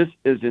 This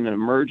is an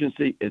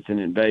emergency. It's an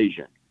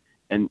invasion.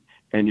 And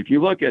if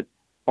you look at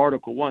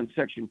Article 1,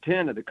 Section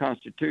 10 of the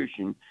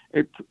Constitution,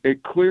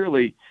 it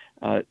clearly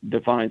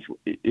defines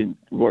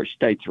where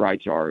states'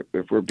 rights are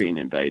if we're being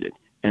invaded.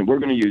 And we're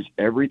going to use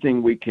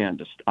everything we can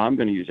I'm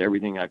going to use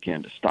everything I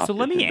can to stop. So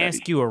let me invasion.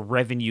 ask you a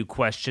revenue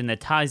question that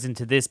ties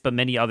into this, but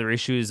many other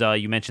issues.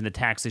 You mentioned the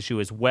tax issue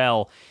as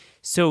well.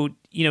 So,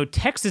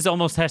 Texas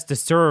almost has to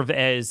serve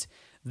as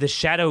the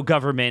shadow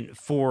government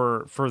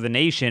for the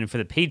nation, for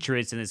the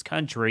patriots in this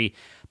country,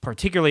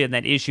 particularly in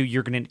that issue.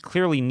 You're going to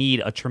clearly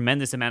need a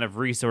tremendous amount of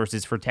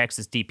resources for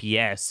Texas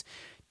DPS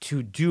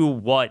to do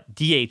what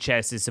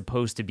DHS is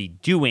supposed to be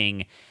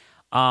doing.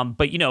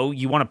 But,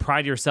 you want to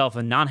pride yourself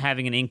on not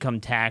having an income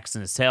tax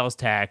and a sales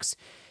tax.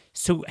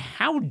 So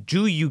how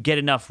do you get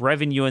enough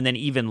revenue and then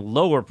even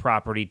lower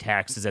property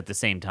taxes at the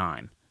same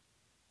time?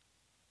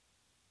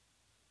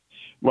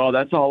 Well,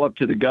 that's all up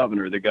to the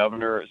governor. The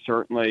governor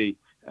certainly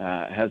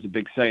has a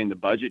big say in the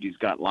budget. He's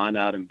got line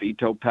item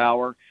veto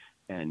power,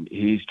 and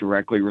he's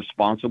directly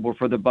responsible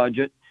for the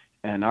budget.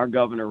 And our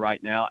governor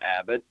right now,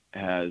 Abbott,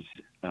 has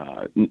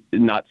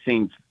not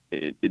seen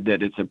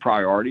that it's a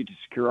priority to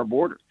secure our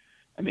border.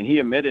 I mean, he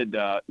admitted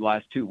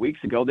last 2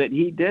 weeks ago that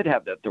he did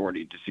have the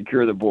authority to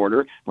secure the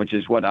border, which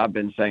is what I've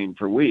been saying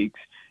for weeks,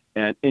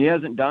 and he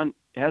hasn't done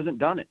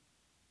it.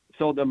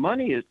 So the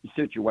money is the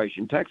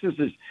situation. Texas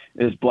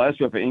is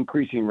blessed with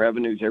increasing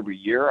revenues every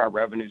year. Our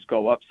revenues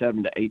go up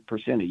 7 to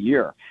 8% a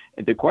year.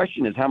 And the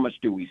question is, how much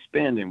do we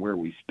spend and where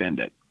we spend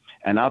it?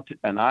 And I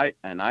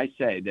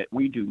say that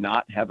we do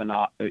not have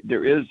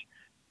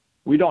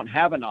we don't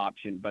have an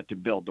option but to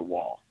build the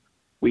wall.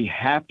 We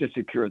have to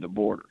secure the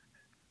border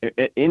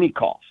at any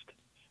cost,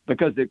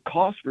 because the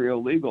cost for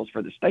illegals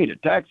for the state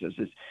of Texas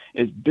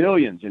is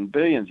billions and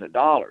billions of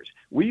dollars.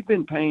 We've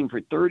been paying for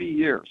 30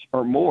 years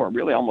or more,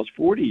 really almost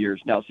 40 years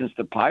now since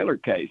the Pilar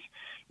case.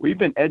 We've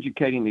been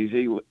educating these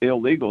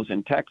illegals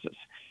in Texas,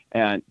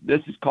 and this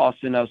is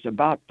costing us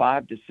about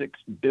 $5 to $6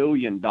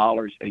 billion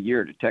a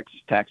year to Texas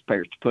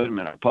taxpayers to put them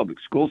in our public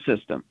school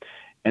system.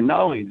 And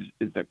not only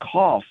is the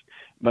cost,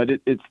 but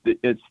it's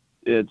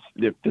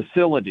the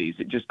facilities.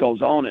 It just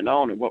goes on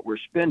and what we're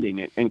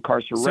spending.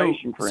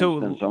 Incarceration, for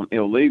instance, on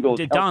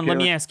illegals. Don, let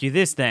me ask you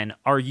this then.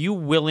 Are you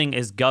willing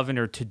as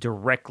governor to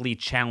directly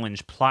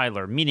challenge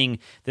Pilar, meaning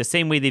the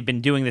same way they've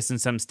been doing this in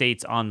some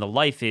states on the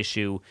life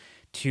issue,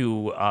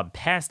 to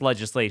pass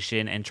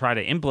legislation and try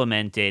to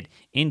implement it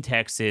in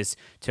Texas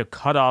to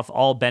cut off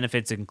all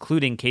benefits,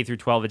 including K through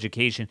 12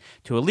 education,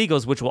 to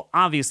illegals, which will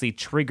obviously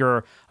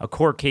trigger a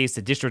court case.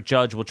 The district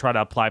judge will try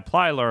to apply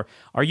Pilar.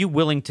 Are you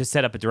willing to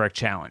set up a direct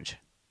challenge?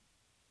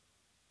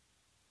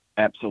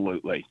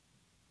 Absolutely.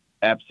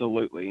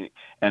 Absolutely.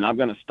 And I'm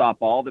going to stop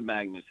all the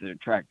magnets that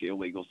attract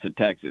illegals to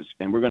Texas.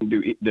 And we're going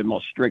to do the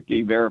most strict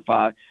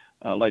E-Verify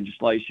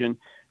legislation.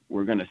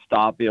 We're going to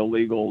stop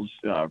illegals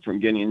from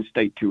getting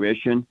in-state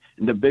tuition.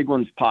 And the big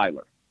one's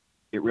Pilar.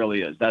 It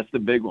really is. That's the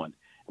big one.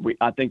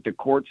 I think the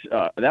courts,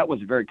 that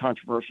was a very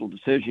controversial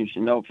decision,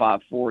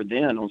 5-4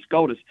 then on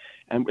SCOTUS.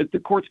 And the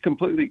court's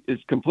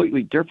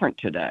completely different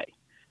today.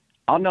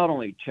 I'll not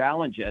only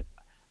challenge it,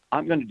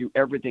 I'm going to do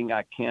everything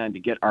I can to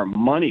get our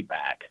money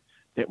back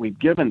that we've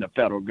given the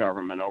federal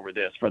government over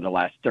this for the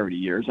last 30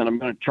 years, and I'm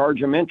going to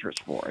charge them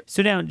interest for it.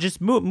 So now, just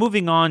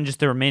moving on, just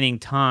the remaining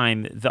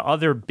time, the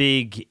other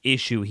big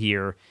issue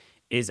here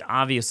is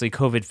obviously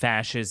COVID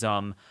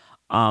fascism.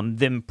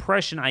 The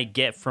impression I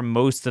get from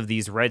most of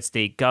these red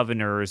state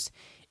governors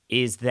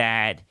is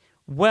that,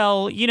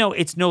 well,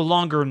 it's no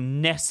longer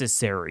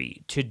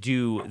necessary to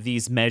do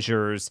these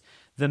measures,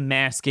 the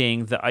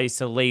masking, the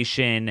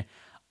isolation.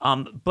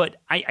 But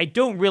I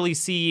don't really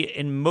see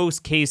in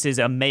most cases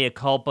a mea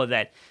culpa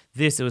that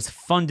this was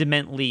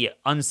fundamentally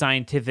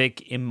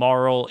unscientific,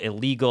 immoral,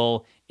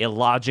 illegal,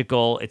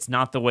 illogical. It's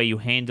not the way you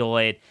handle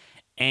it.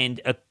 And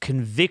a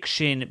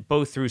conviction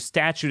both through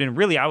statute and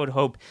really, I would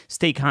hope,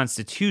 state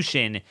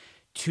constitution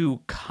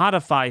to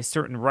codify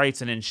certain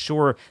rights and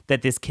ensure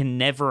that this can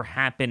never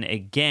happen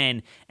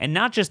again. And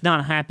not just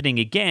not happening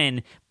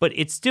again, but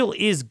it still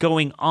is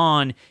going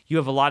on. You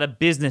have a lot of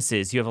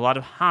businesses. You have a lot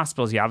of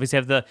hospitals. You obviously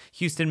have the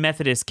Houston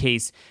Methodist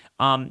case.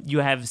 You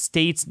have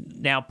states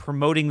now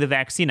promoting the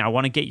vaccine. I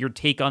want to get your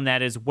take on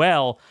that as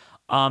well.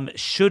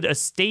 Should a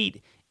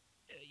state,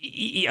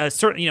 even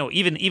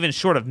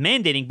short of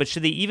mandating, but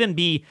should they even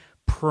be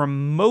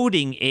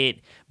promoting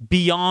it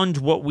beyond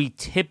what we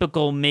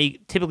typically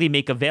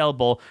make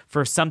available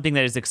for something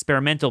that is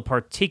experimental,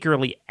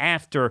 particularly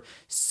after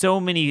so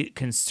many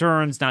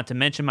concerns, not to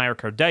mention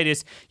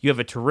myocarditis? You have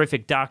a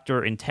terrific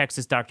doctor in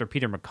Texas, Dr.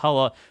 Peter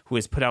McCullough, who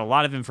has put out a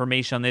lot of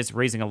information on this,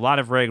 raising a lot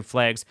of red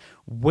flags.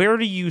 Where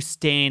do you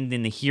stand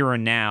in the here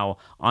and now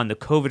on the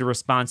COVID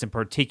response in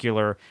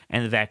particular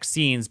and the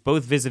vaccines,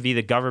 both vis-a-vis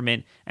the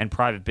government and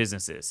private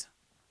businesses?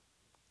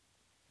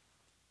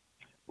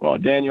 Well,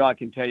 Daniel, I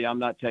can tell you I'm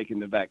not taking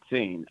the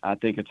vaccine. I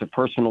think it's a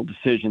personal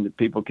decision that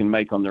people can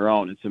make on their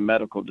own. It's a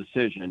medical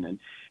decision,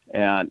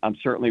 and I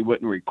certainly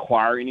wouldn't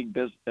require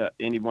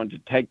anyone to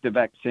take the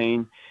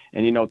vaccine.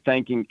 And,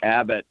 thanking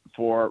Abbott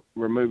for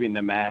removing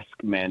the mask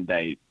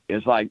mandate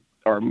is like,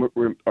 or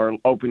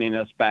opening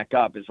us back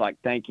up is like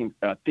thanking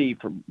a thief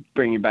for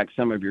bringing back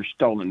some of your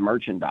stolen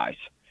merchandise.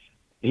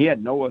 He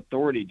had no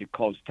authority to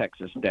close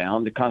Texas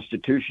down. The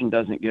Constitution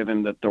doesn't give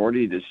him the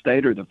authority, the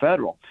state or the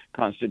federal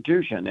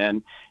Constitution,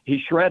 and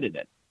he shredded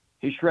it.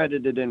 He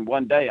shredded it in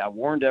one day. I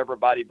warned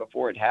everybody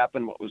before it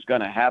happened what was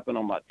going to happen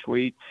on my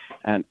tweet,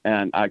 and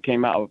I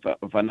came out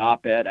with an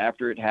op-ed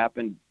after it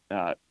happened,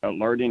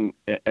 alerting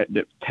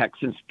the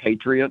Texas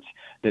patriots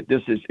that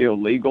this is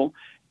illegal.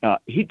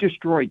 He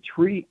destroyed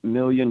 3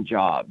 million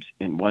jobs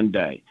in one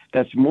day.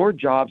 That's more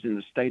jobs than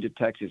the state of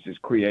Texas has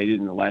created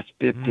in the last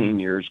 15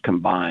 years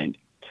combined.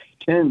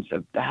 Tens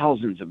of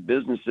thousands of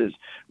businesses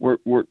were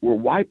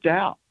wiped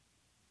out.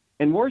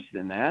 And worse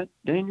than that,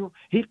 Daniel,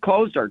 he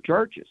closed our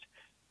churches.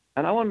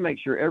 And I want to make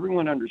sure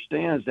everyone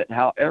understands that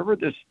however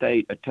the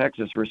state of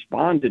Texas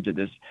responded to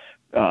this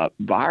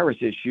virus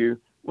issue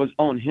was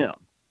on him.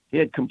 He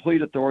had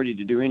complete authority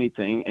to do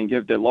anything and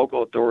give the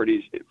local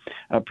authorities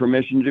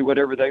permission to do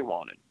whatever they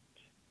wanted.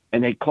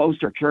 And they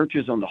closed our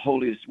churches on the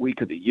holiest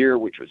week of the year,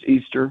 which was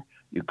Easter.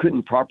 You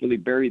couldn't properly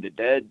bury the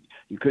dead.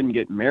 You couldn't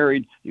get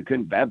married. You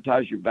couldn't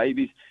baptize your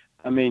babies,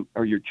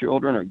 or your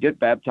children, or get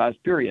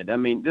baptized, period.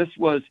 This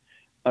was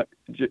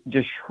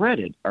just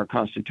shredded our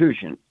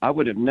Constitution. I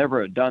would have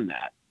never have done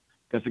that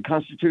because the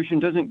Constitution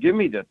doesn't give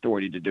me the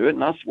authority to do it,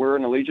 and I swear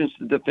an allegiance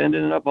to defend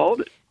it and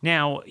uphold it.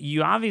 Now,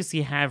 you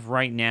obviously have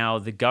right now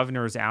the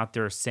governors out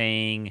there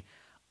saying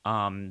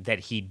that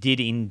he did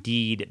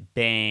indeed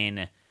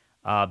ban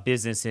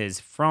businesses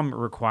from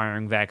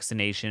requiring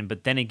vaccination,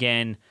 but then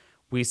again,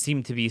 we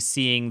seem to be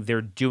seeing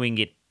they're doing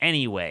it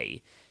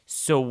anyway.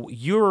 So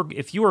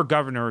if you were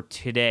governor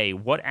today,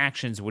 what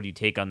actions would you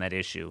take on that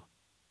issue?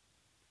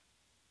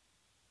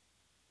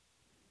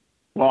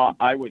 Well,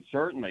 I would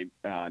certainly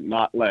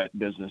not let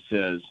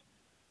businesses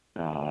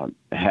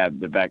have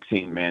the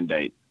vaccine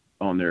mandate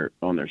on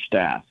their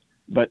staff.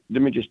 But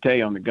let me just tell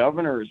you, on the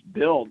governor's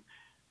bill,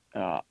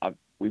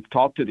 we've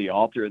talked to the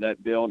author of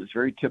that bill, and it's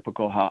very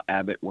typical how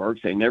Abbott works.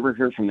 They never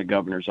hear from the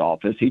governor's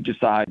office. He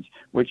decides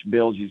which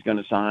bills he's going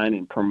to sign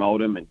and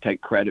promote them and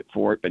take credit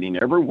for it, but he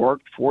never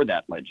worked for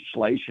that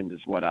legislation, is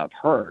what I've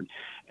heard.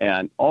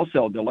 And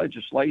also, the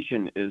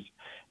legislation is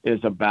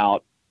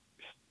about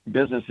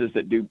businesses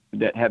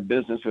that have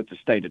business with the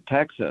state of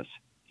Texas.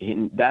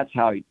 That's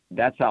how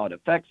it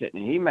affects it.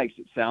 And he makes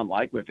it sound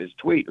like, with his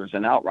tweet, it was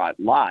an outright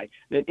lie,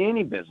 that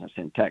any business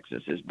in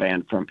Texas is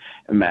banned from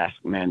a mask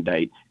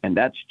mandate. And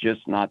that's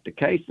just not the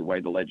case, the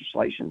way the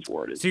legislation's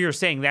worded. So you're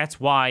saying that's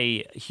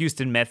why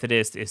Houston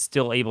Methodist is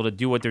still able to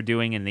do what they're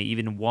doing, and they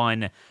even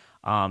won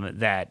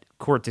that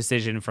court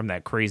decision from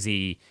that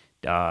crazy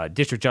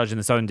district judge in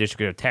the Southern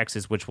District of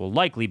Texas, which will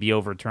likely be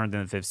overturned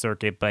in the Fifth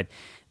Circuit. But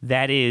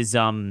that is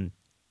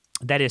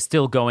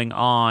still going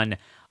on.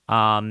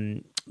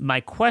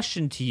 My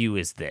question to you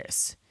is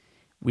this.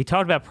 We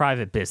talked about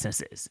private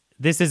businesses.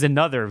 This is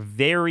another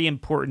very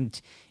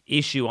important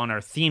issue on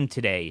our theme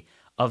today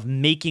of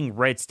making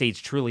red states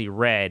truly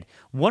red.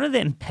 One of the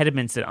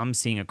impediments that I'm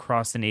seeing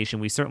across the nation,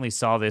 we certainly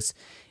saw this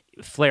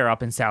flare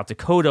up in South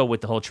Dakota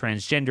with the whole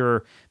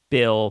transgender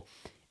bill,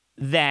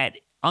 that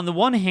on the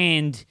one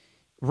hand,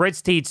 red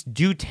states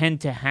do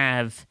tend to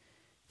have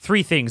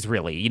three things,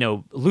 really.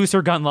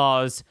 Looser gun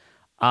laws,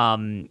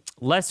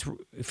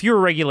 fewer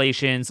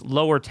regulations,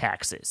 lower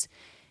taxes.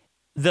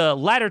 The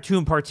latter two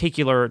in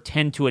particular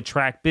tend to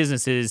attract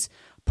businesses,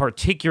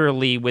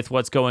 particularly with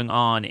what's going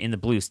on in the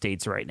blue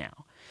states right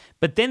now.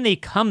 But then they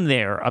come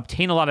there,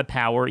 obtain a lot of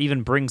power,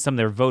 even bring some of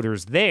their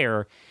voters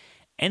there,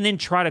 and then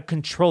try to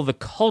control the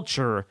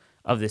culture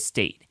of the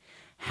state.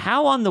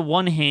 How, on the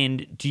one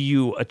hand, do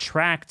you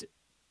attract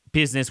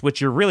business, which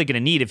you're really going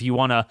to need if you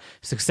want to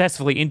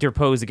successfully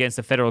interpose against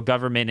the federal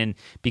government and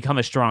become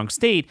a strong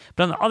state,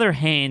 but on the other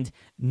hand,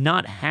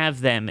 not have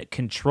them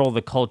control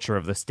the culture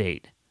of the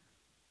state?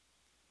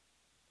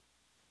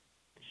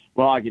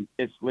 Well,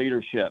 it's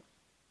leadership.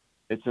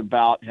 It's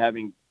about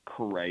having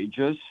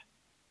courageous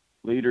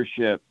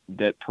leadership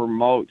that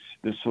promotes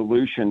the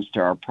solutions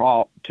to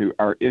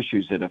our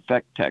issues that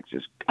affect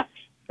Texas.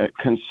 A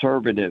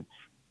conservative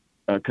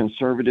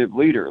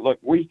leader. Look,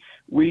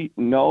 we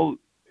know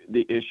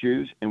the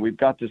issues, and we've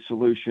got the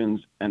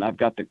solutions, and I've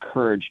got the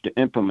courage to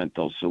implement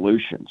those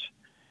solutions.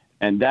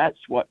 And that's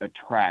what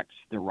attracts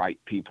the right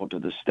people to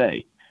the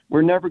state.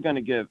 We're never going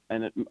to give,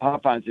 and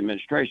Huffines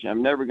administration,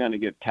 I'm never going to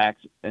give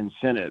tax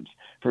incentives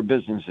for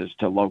businesses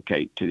to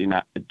locate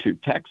to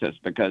Texas,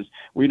 because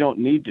we don't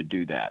need to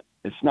do that.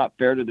 It's not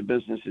fair to the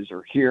businesses who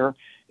are here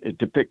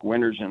to pick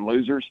winners and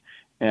losers,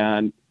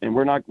 and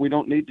we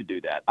don't need to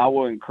do that. I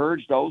will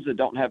encourage those that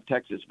don't have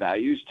Texas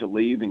values to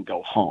leave and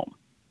go home.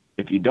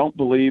 If you don't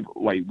believe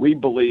the way we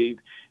believe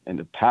in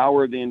the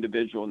power of the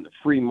individual and the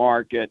free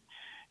market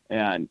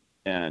and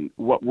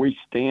what we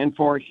stand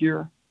for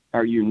here,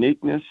 our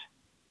uniqueness,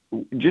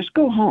 just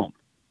go home.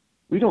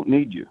 We don't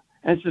need you.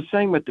 And it's the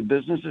same with the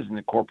businesses and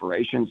the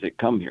corporations that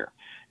come here.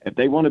 If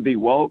they want to be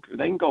woke,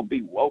 they can go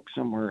be woke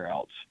somewhere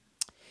else.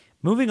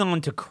 Moving on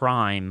to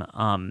crime,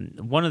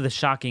 one of the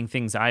shocking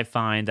things I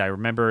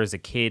remember as a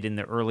kid in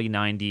the early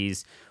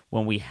 90s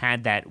when we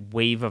had that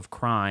wave of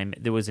crime,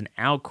 there was an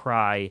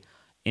outcry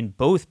in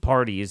both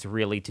parties,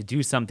 really, to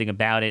do something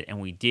about it,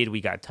 and we did. We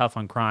got tough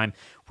on crime.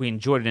 We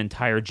enjoyed an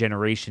entire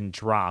generation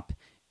drop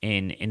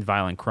in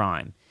violent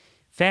crime.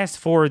 Fast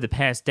forward the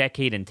past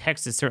decade, and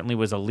Texas certainly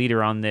was a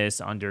leader on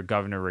this under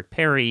Governor Rick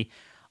Perry,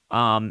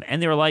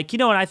 and they were like, you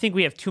know what, I think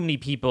we have too many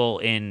people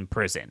in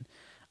prison.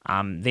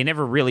 They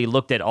never really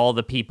looked at all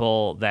the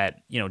people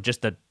that,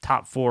 just the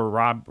top four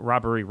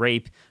robbery,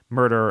 rape,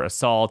 murder,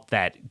 assault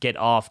that get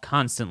off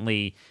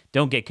constantly,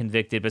 don't get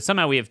convicted. But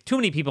somehow we have too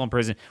many people in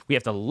prison. We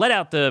have to let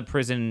out the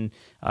prison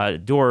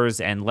doors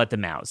and let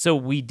them out. So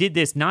we did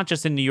this not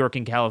just in New York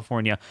and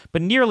California,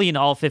 but nearly in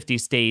all 50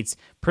 states.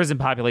 Prison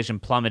population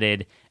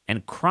plummeted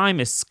and crime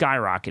is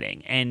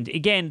skyrocketing. And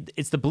again,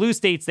 it's the blue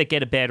states that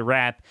get a bad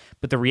rap.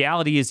 But the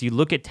reality is, you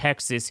look at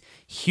Texas,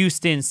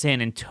 Houston, San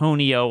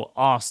Antonio,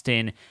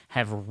 Austin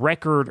have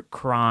record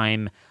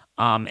crime.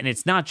 And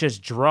it's not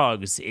just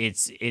drugs.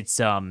 It's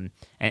and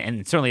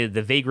certainly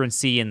the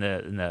vagrancy and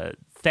the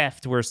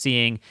theft we're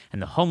seeing and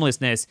the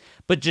homelessness,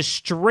 but just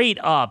straight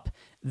up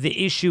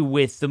the issue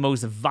with the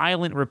most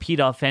violent repeat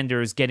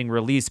offenders getting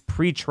released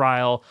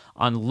pre-trial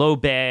on low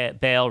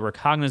bail,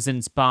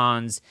 recognizance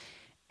bonds,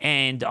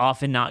 and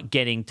often not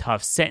getting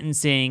tough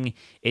sentencing.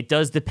 It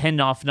does depend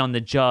often on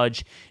the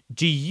judge.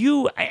 Do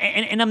you,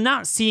 and I'm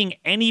not seeing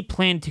any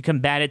plan to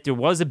combat it. There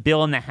was a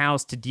bill in the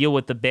House to deal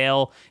with the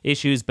bail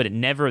issues, but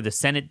the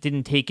Senate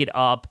didn't take it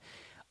up.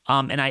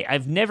 And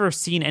I've never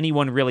seen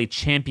anyone really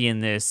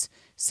champion this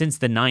since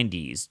the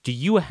 90s. Do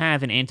you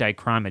have an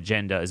anti-crime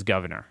agenda as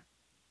governor?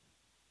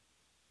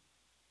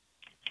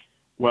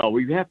 Well,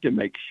 we have to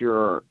make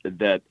sure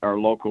that our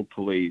local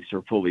police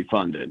are fully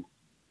funded.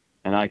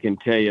 And I can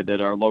tell you that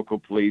our local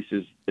police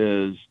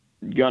is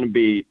going to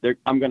be,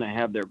 I'm going to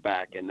have their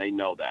back, and they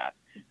know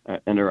that,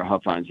 under a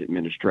Huffines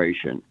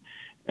administration.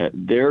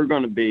 They're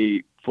going to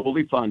be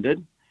fully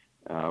funded.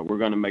 We're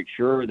going to make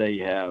sure they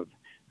have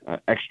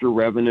extra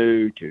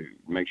revenue to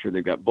make sure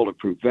they've got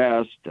bulletproof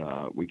vests.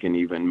 We can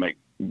even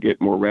get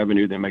more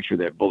revenue than make sure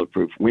they have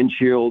bulletproof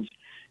windshields,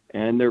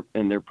 and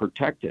they're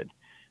protected.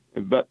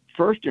 But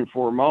first and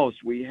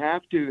foremost, we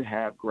have to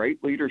have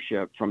great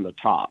leadership from the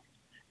top.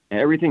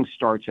 Everything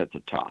starts at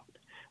the top,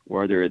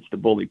 whether it's the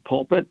bully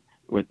pulpit,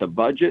 with the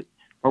budget,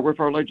 or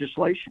with our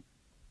legislation.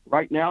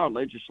 Right now, our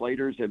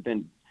legislators have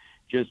been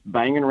just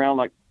banging around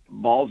like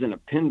balls in a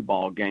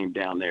pinball game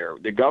down there.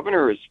 The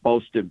governor is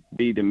supposed to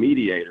be the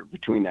mediator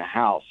between the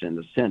House and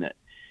the Senate.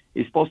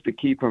 He's supposed to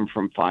keep them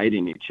from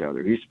fighting each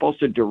other. He's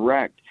supposed to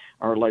direct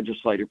our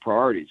legislative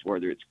priorities,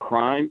 whether it's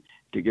crime,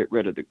 to get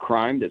rid of the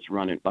crime that's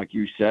running, like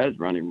you said,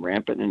 running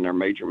rampant in our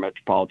major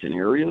metropolitan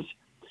areas,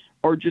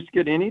 or just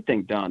get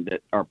anything done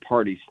that our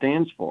party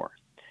stands for.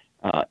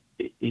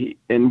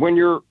 And when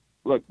you're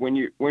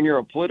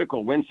a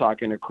political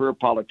windsock and a career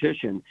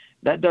politician,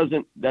 that's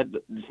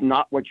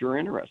not what you're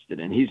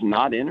interested in. He's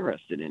not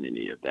interested in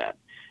any of that.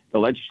 The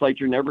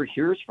legislature never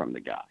hears from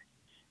the guy.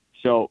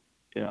 So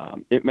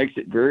it makes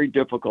it very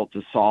difficult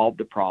to solve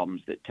the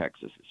problems that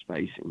Texas is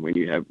facing when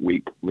you have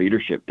weak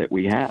leadership that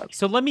we have.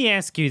 So let me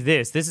ask you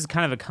this. This is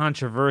kind of a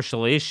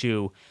controversial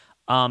issue.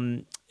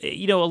 A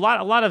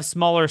lot of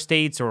smaller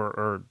states,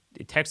 or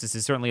Texas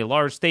is certainly a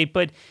large state,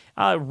 but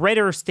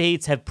redder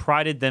states have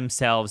prided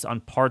themselves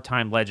on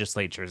part-time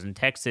legislatures. In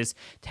Texas,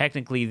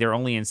 technically, they're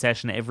only in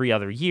session every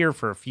other year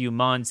for a few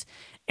months,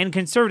 and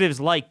conservatives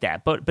like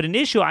that. But an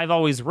issue I've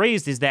always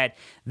raised is that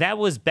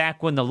was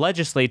back when the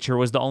legislature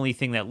was the only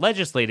thing that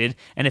legislated,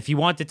 and if you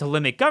wanted to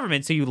limit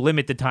government, so you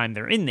limit the time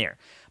they're in there.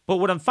 But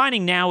what I'm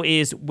finding now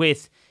is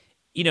with,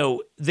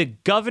 the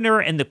governor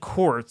and the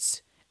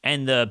courts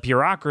and the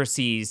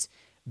bureaucracies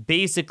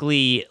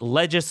basically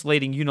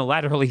legislating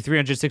unilaterally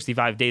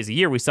 365 days a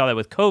year. We saw that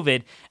with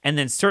COVID, and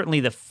then certainly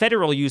the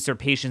federal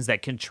usurpations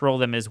that control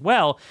them as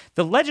well.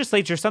 The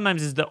legislature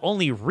sometimes is the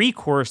only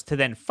recourse to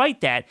then fight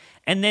that,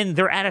 and then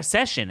they're out of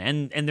session,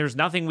 and there's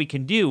nothing we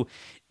can do.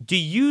 Do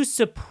you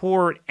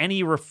support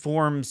any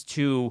reforms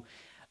to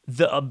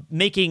the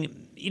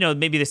making,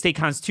 maybe the state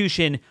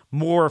constitution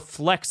more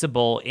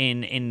flexible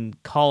in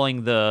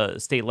calling the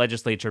state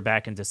legislature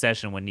back into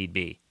session when need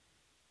be?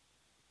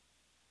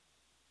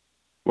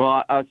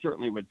 Well, I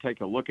certainly would take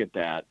a look at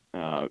that.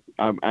 I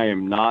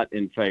am not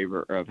in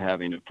favor of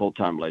having a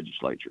full-time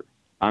legislature.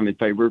 I'm in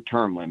favor of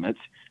term limits.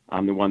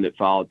 I'm the one that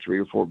filed 3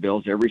 or 4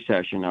 bills every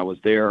session. I was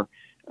there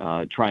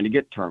trying to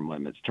get term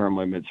limits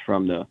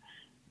from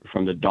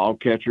the dog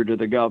catcher to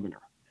the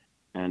governor.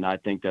 And I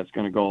think that's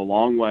going to go a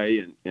long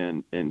way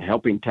in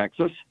helping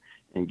Texas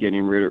and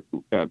getting rid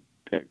of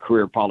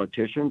career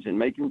politicians and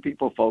making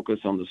people focus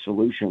on the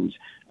solutions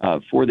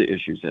for the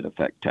issues that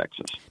affect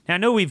Texas. Now, I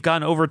know we've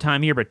gone over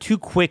time here, but 2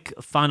 quick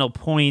final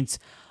points.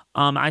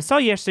 I saw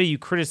yesterday you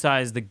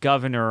criticized the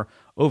governor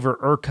over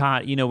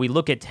ERCOT. We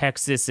look at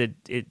Texas,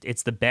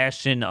 it's the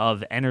bastion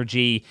of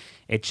energy.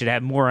 It should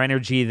have more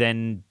energy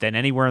than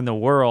anywhere in the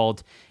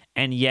world,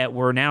 and yet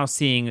we're now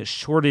seeing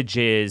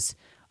shortages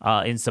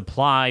in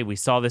supply. We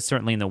saw this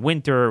certainly in the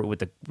winter with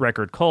the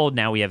record cold.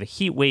 Now we have a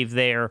heat wave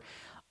there.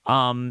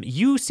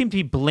 You seem to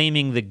be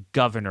blaming the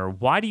governor.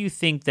 Why do you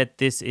think that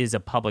this is a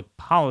public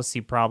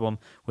policy problem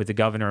with the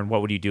governor, and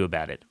what would you do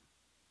about it?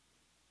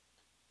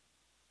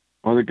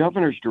 Well, the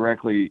governor's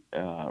directly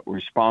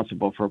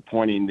responsible for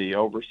appointing the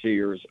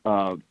overseers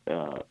of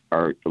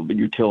our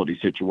utility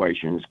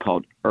situation. It's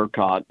called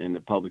ERCOT and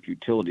the Public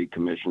Utility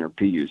Commission, or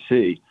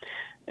PUC.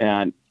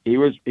 And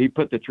he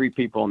put the 3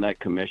 people on that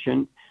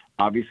commission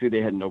Obviously,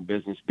 they had no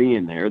business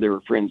being there. They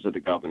were friends of the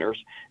governor's,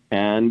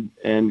 and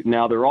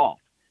now they're off.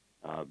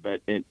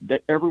 But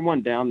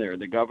everyone down there,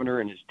 the governor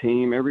and his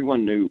team,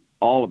 everyone knew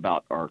all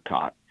about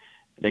ERCOT.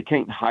 They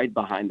can't hide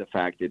behind the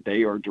fact that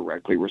they are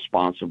directly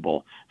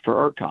responsible for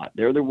ERCOT.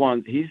 They're the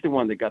ones. He's the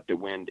one that got the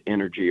Wind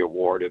Energy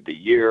Award of the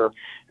Year,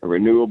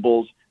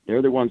 renewables.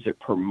 They're the ones that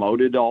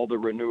promoted all the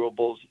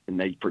renewables, and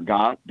they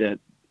forgot that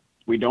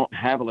we don't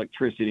have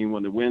electricity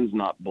when the wind's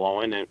not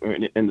blowing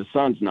and the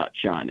sun's not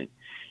shining.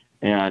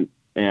 And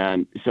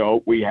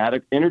so we had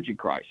an energy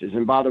crisis.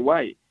 And by the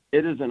way,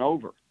 it isn't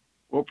over.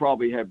 We'll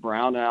probably have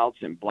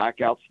brownouts and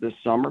blackouts this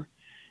summer.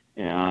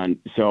 And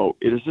so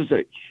this is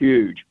a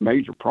huge,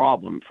 major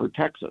problem for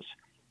Texas.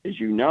 As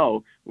you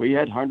know, we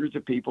had hundreds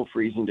of people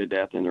freezing to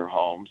death in their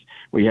homes.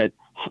 We had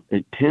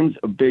tens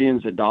of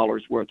billions of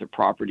dollars worth of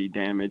property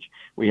damage.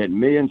 We had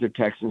millions of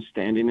Texans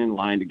standing in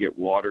line to get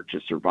water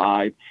to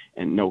survive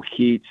and no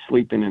heat,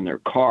 sleeping in their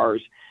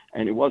cars.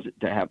 And it wasn't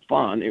to have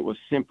fun. It was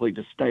simply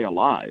to stay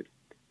alive.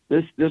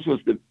 This was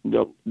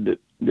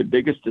the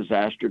biggest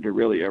disaster to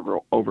really ever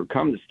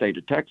overcome the state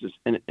of Texas.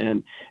 And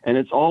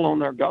it's all on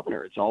their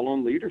governor. It's all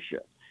on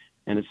leadership.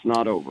 And it's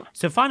not over.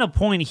 So final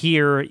point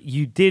here,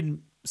 you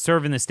did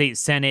serve in the state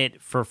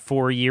Senate for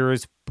 4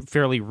 years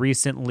fairly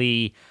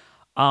recently.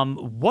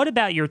 What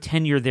about your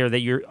tenure there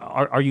that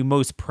are you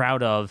most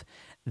proud of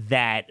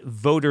that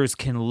voters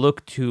can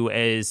look to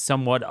as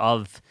somewhat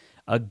of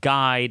a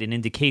guide, an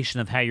indication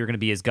of how you're going to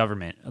be as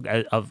governor?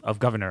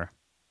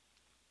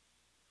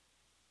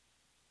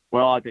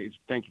 Well,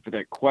 thank you for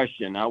that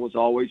question. I was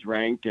always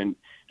ranked in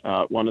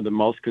one of the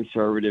most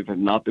conservative, if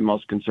not the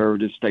most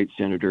conservative, state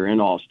senator in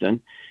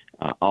Austin.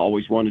 I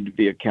always wanted to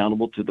be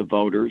accountable to the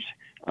voters,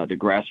 the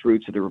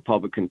grassroots of the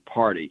Republican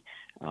Party.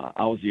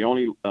 I was the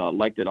only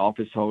elected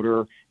office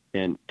holder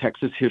in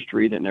Texas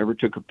history that never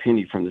took a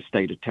penny from the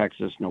state of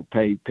Texas. No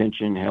pay,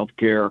 pension, health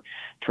care,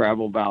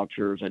 travel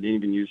vouchers. I didn't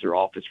even use their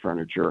office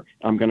furniture.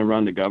 I'm going to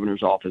run the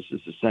governor's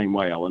offices the same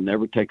way. I will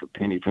never take a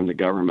penny from the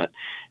government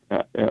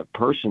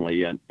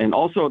personally. And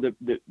also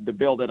the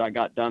bill that I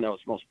got done that I was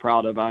most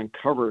proud of, I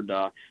uncovered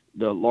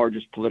the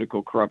largest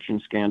political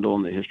corruption scandal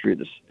in the history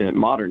of the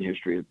modern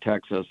history of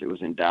Texas. It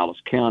was in Dallas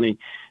County.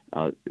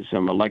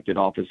 Some elected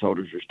office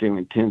holders were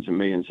stealing tens of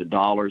millions of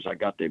dollars. I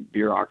got the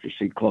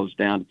bureaucracy closed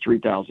down to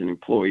 3,000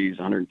 employees,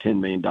 $110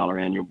 million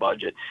annual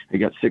budget. We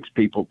got 6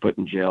 people put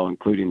in jail,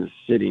 including the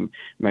sitting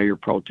mayor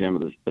pro tem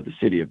of the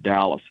city of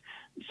Dallas.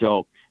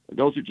 So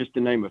those are just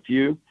to name a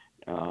few.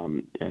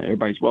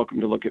 Everybody's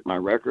welcome to look at my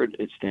record.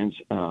 It stands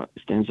on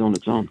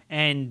its own.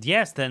 And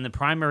yes, then the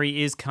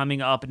primary is coming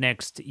up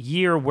next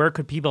year. Where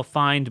could people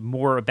find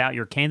more about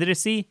your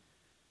candidacy?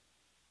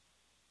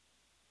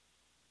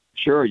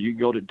 Sure, you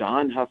go to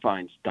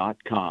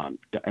donhuffines.com.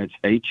 It's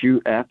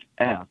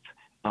HUFFINES,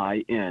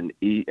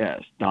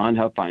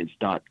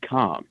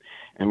 donhuffines.com.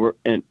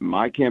 And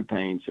my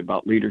campaign's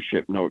about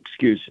leadership, no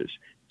excuses.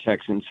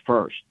 Texans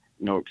first,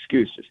 no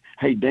excuses.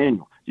 Hey,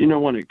 Daniel, do you know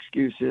what an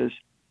excuse is?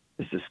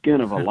 It's the skin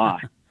of a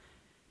lie.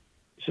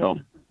 So,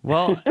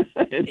 well,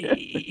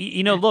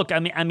 look,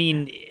 I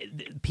mean,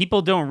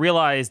 people don't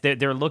realize that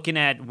they're looking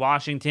at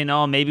Washington.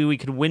 Oh, maybe we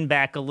could win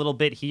back a little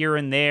bit here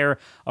and there,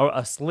 or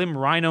a slim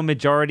rhino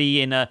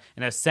majority in a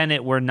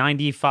Senate where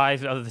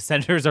 95 of the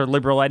senators are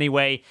liberal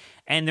anyway.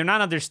 And they're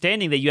not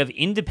understanding that you have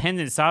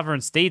independent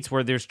sovereign states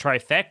where there's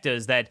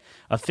trifectas that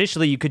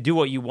officially you could do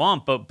what you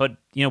want, but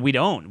we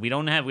don't. We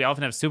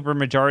often have super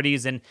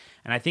majorities, and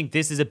I think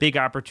this is a big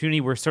opportunity.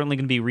 We're certainly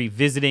going to be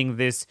revisiting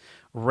this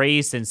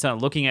race and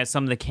looking at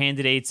some of the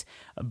candidates.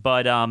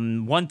 But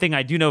one thing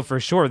I do know for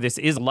sure, this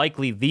is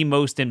likely the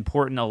most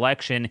important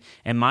election.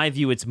 In my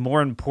view, it's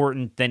more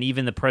important than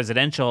even the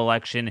presidential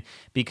election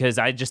because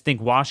I just think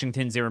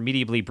Washington's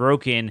irremediably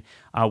broken.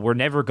 We're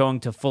never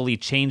going to fully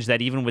change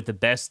that, even with the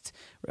best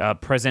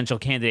presidential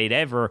candidate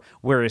ever,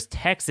 whereas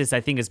Texas,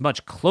 I think, is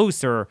much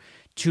closer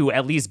to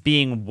at least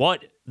being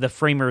what the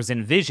framers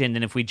envisioned.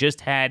 And if we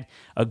just had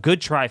a good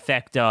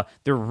trifecta,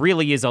 there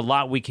really is a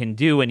lot we can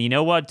do. And you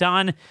know what,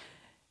 Don?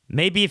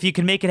 Maybe if you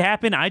can make it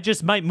happen, I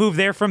just might move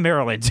there from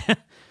Maryland.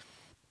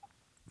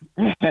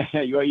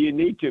 Well, you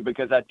need to,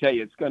 because I tell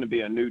you, it's going to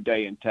be a new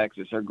day in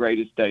Texas. Our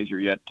greatest days are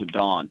yet to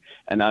dawn,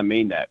 and I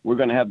mean that. We're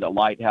going to have the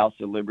lighthouse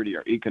of liberty.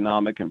 Our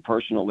economic and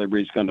personal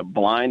liberty is going to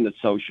blind the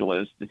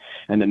socialists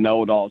and the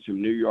know-it-alls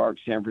from New York,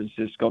 San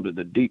Francisco, to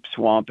the deep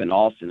swamp in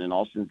Austin, and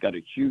Austin's got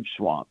a huge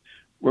swamp.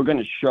 We're going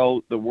to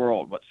show the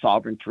world what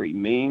sovereignty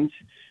means.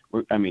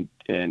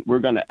 And we're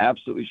going to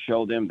absolutely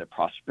show them the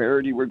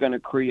prosperity we're going to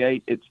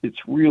create. It's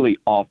really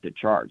off the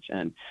charts,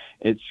 and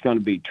it's going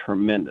to be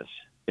tremendous.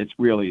 It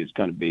really is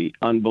going to be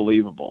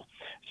unbelievable.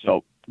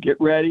 So get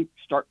ready,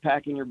 start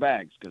packing your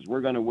bags, because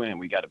we're going to win.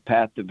 We got a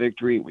path to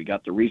victory. We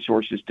got the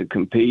resources to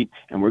compete,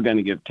 and we're going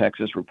to give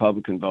Texas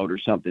Republican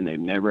voters something they've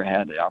never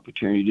had the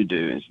opportunity to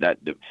do,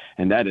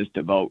 and that is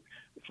to vote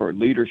for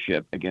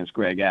leadership against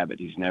Greg Abbott.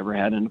 He's never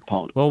had an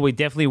opponent. Well, we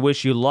definitely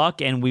wish you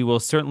luck, and we will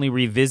certainly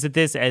revisit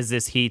this as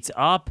this heats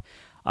up.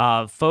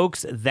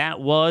 Folks, that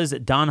was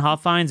Don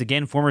Huffines,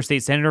 again, former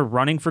state senator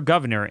running for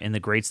governor in the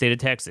great state of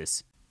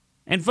Texas.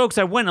 And folks,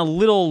 I went a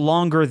little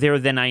longer there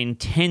than I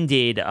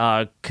intended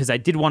because I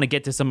did want to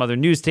get to some other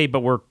news tape,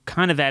 but we're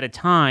kind of out of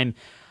time.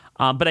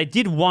 But I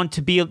did want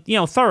to be,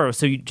 thorough.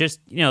 So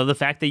the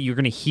fact that you're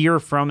going to hear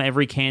from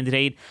every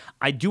candidate.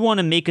 I do want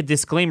to make a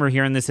disclaimer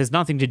here, and this has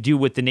nothing to do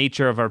with the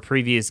nature of our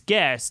previous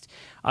guest,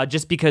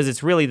 just because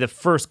it's really the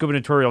first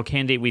gubernatorial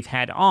candidate we've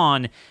had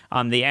on.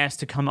 They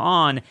asked to come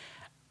on.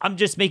 I'm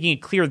just making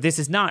it clear this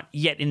is not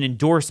yet an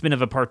endorsement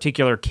of a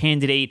particular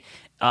candidate.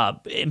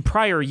 In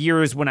prior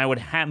years, when I would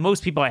have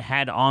most people I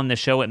had on the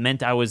show, it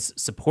meant I was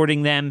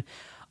supporting them.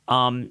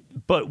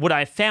 But what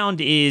I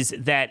found is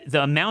that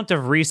the amount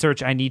of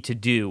research I need to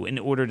do in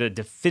order to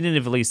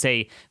definitively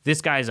say this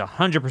guy is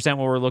 100%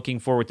 what we're looking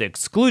for with the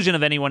exclusion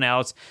of anyone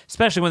else,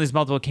 especially when there's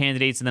multiple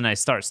candidates and then I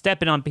start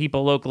stepping on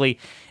people locally,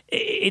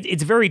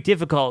 it's very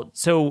difficult.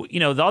 So,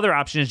 the other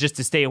option is just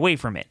to stay away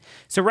from it.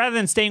 So rather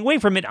than staying away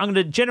from it, I'm going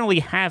to generally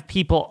have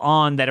people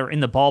on that are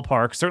in the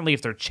ballpark, certainly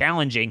if they're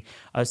challenging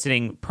a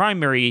sitting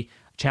primary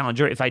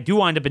challenger. If I do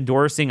wind up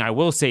endorsing, I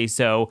will say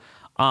so.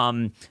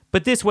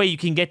 But this way you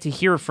can get to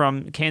hear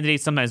from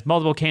candidates, sometimes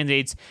multiple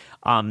candidates.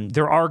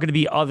 There are going to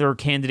be other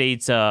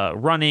candidates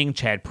running.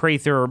 Chad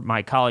Prather,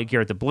 my colleague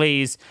here at The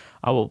Blaze,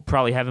 I will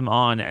probably have him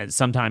on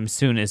sometime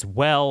soon as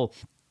well.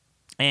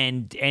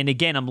 And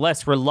again, I'm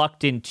less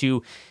reluctant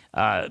to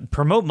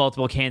promote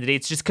multiple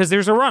candidates just because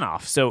there's a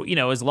runoff. So,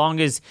 as long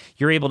as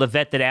you're able to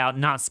vet that out,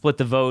 not split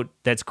the vote,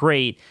 that's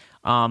great.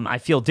 I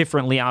feel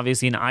differently,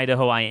 obviously, in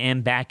Idaho. I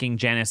am backing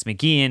Janice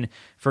McGeachin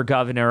for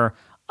governor.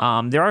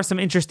 There are some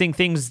interesting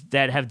things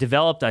that have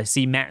developed. I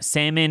see Matt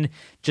Salmon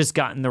just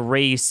got in the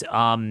race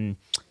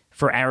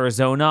for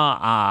Arizona.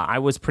 I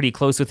was pretty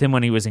close with him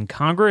when he was in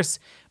Congress.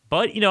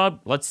 But,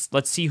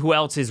 let's see who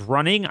else is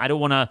running. I don't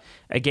want to,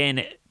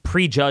 again,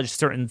 prejudge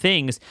certain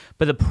things.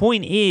 But the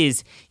point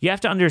is, you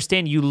have to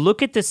understand, you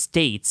look at the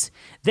states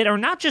that are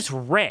not just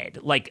red,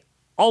 like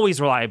always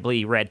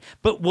reliably red,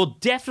 but will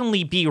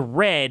definitely be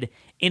red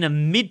in a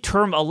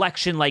midterm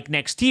election like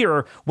next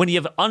year when you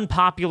have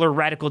unpopular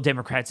radical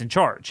Democrats in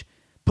charge.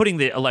 Putting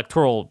the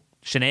electoral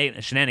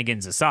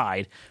shenanigans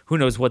aside, who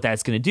knows what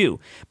that's going to do.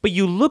 But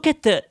you look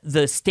at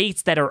the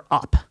states that are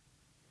up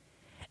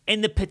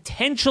and the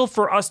potential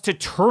for us to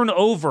turn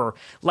over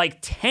like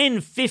 10,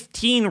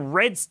 15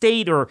 red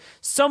state or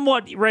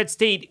somewhat red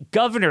state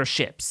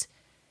governorships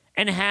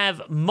and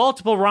have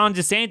multiple Ron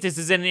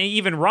DeSantis, and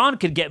even Ron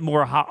could get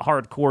more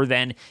hardcore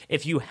then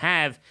if you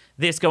have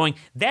this going.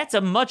 That's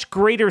a much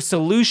greater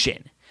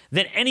solution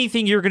than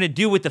anything you're going to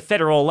do with the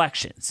federal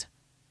elections.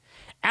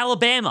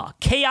 Alabama,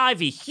 Kay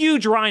Ivey,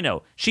 huge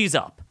rhino, she's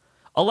up.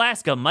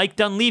 Alaska, Mike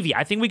Dunleavy,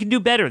 I think we can do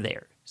better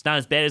there. It's not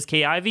as bad as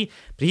Kay Ivey,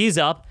 but he's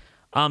up.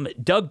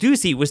 Doug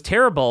Ducey was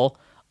terrible,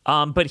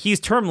 but he's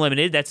term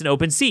limited. That's an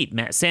open seat.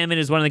 Matt Salmon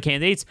is one of the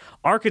candidates.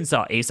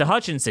 Arkansas, Asa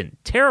Hutchinson,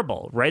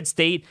 terrible. Red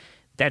state.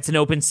 That's an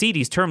open seat.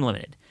 He's term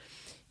limited.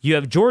 You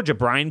have Georgia,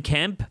 Brian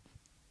Kemp.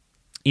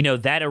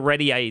 That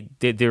already,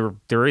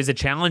 there is a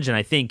challenge, and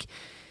I think,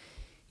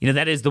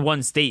 that is the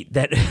one state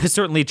that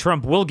certainly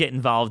Trump will get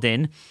involved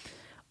in.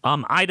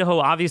 Idaho,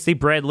 obviously,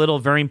 Brad Little,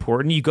 very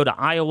important. You go to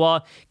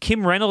Iowa.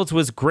 Kim Reynolds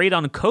was great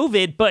on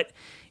COVID, but,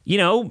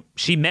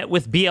 she met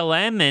with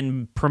BLM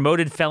and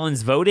promoted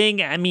felons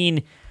voting. I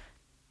mean,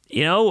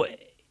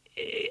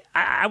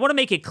 I want to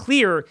make it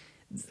clear,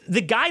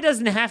 the guy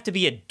doesn't have to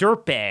be a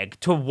dirtbag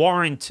to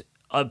warrant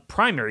a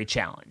primary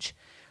challenge.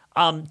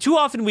 Too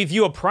often we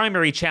view a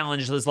primary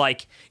challenge as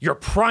like you're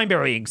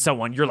primarying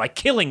someone, you're like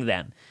killing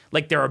them,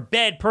 like they're a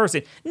bad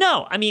person.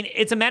 No, I mean,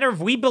 it's a matter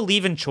of we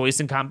believe in choice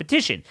and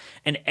competition.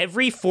 And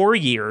every 4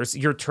 years,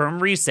 your term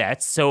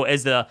resets. So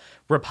as the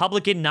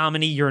Republican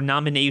nominee, your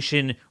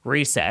nomination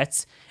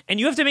resets. And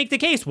you have to make the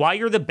case why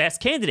you're the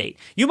best candidate.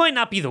 You might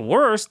not be the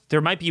worst.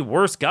 There might be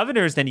worse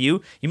governors than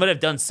you. You might have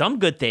done some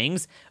good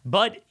things.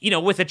 But,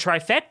 with a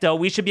trifecta,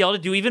 we should be able to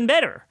do even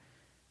better.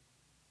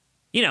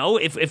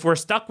 If we're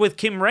stuck with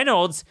Kim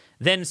Reynolds,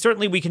 then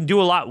certainly we can do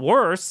a lot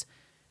worse.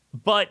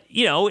 But,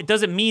 it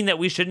doesn't mean that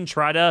we shouldn't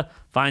try to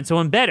find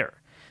someone better.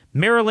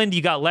 Maryland,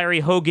 you got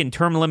Larry Hogan,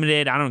 term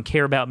limited. I don't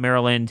care about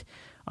Maryland.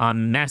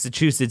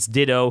 Massachusetts,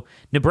 ditto.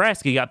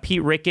 Nebraska, you got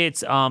Pete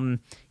Ricketts.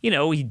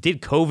 He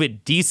did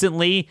COVID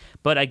decently,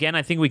 but again,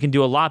 I think we can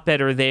do a lot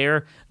better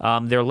there.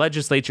 Their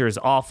legislature is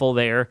awful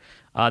there.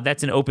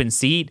 That's an open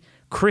seat.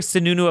 Chris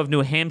Sununu of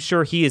New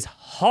Hampshire, he is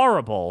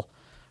horrible.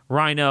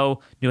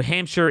 Rhino, New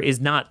Hampshire is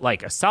not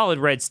like a solid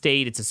red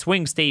state. It's a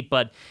swing state,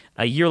 but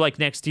a year like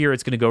next year,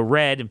 it's going to go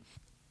red.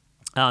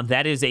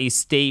 That is a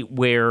state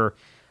where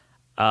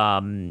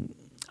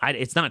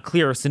it's not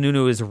clear if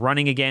Sununu is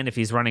running again, if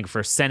he's running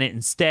for Senate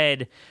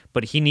instead,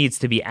 but he needs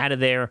to be out of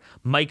there.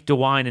 Mike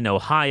DeWine in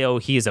Ohio,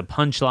 he is a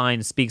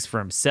punchline, speaks for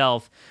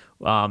himself.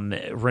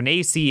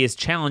 Renacci is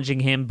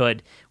challenging him,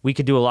 but we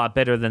could do a lot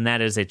better than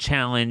that as a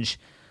challenge.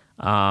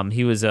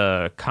 He was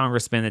a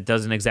congressman that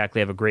doesn't exactly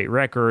have a great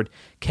record.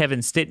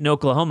 Kevin Stitt in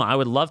Oklahoma, I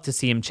would love to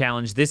see him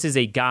challenge. This is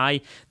a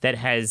guy that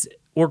has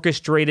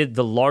orchestrated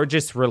the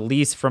largest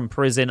release from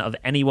prison of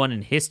anyone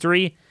in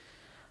history.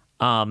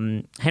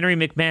 Henry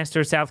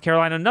McMaster, South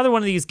Carolina, another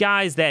one of these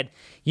guys that,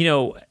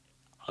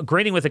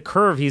 grading with a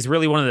curve, he's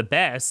really one of the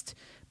best,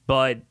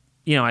 but,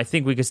 I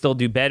think we could still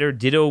do better.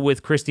 Ditto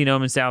with Kristi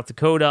Noem in South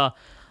Dakota.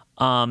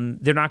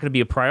 They're not going to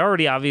be a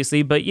priority,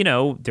 obviously, but,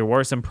 there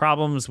were some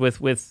problems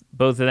with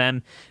both of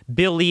them.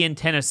 Bill Lee in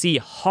Tennessee,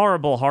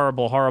 horrible,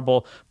 horrible,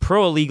 horrible.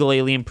 Pro-illegal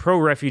alien,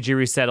 pro-refugee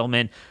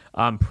resettlement,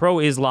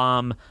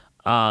 pro-Islam,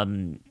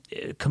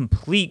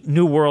 complete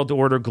New World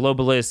Order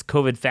globalist,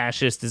 COVID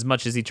fascist, as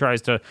much as he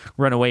tries to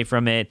run away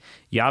from it.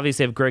 You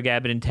obviously have Greg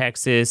Abbott in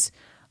Texas.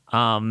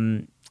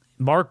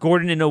 Mark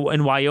Gordon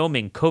in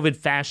Wyoming, COVID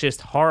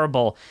fascist,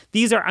 horrible.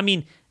 These are,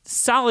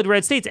 solid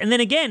red states. And then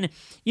again,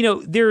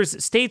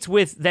 there's states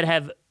that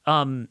have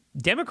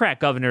Democrat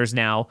governors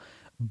now,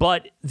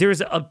 but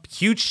there's a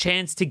huge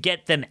chance to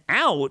get them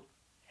out.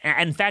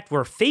 In fact,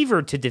 we're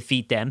favored to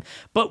defeat them.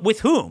 But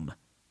with whom?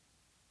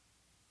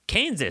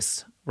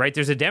 Kansas, right?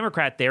 There's a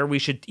Democrat there. We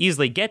should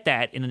easily get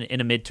that in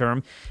a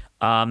midterm.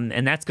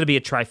 And that's going to be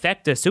a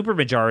trifecta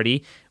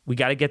supermajority. We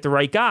got to get the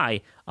right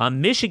guy.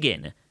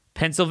 Michigan,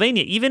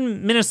 Pennsylvania,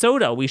 even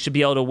Minnesota, we should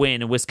be able to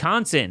win.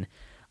 Wisconsin.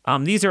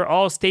 These are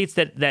all states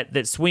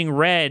that swing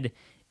red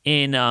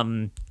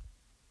in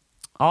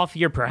off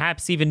year,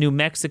 perhaps even New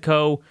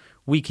Mexico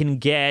we can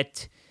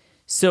get.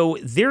 So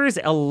there is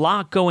a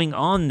lot going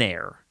on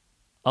there.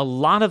 A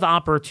lot of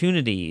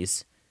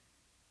opportunities.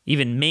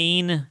 Even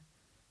Maine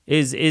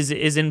is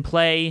in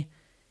play.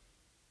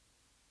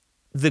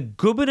 The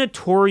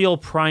gubernatorial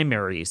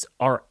primaries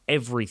are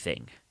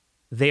everything.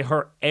 They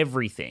are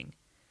everything.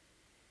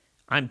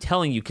 I'm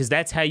telling you, because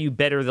that's how you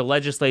better the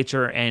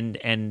legislature and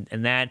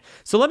that.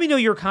 So let me know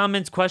your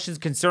comments, questions,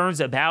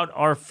 concerns about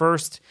our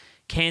first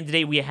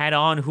candidate we had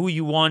on, who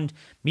you want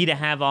me to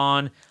have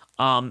on.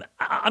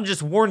 I'm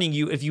just warning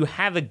you, if you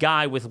have a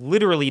guy with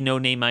literally no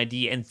name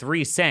ID and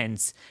 3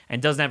 cents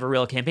and doesn't have a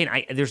real campaign,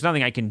 there's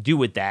nothing I can do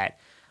with that.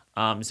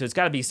 So it's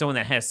got to be someone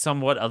that has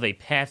somewhat of a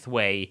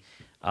pathway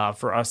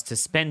for us to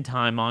spend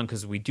time on,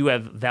 because we do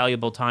have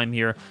valuable time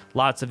here,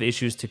 lots of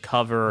issues to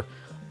cover.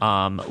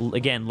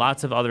 Again,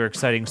 lots of other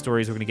exciting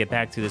stories we're going to get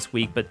back to this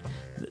week, but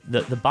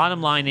the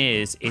bottom line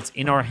is it's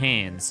in our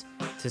hands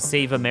to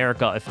save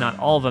America, if not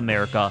all of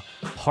America,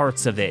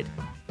 parts of it.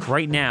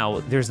 Right now,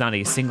 there's not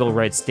a single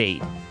red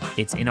state.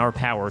 It's in our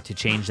power to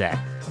change that.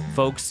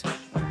 Folks,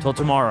 till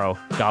tomorrow,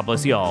 God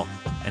bless you all,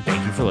 and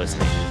thank you for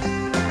listening.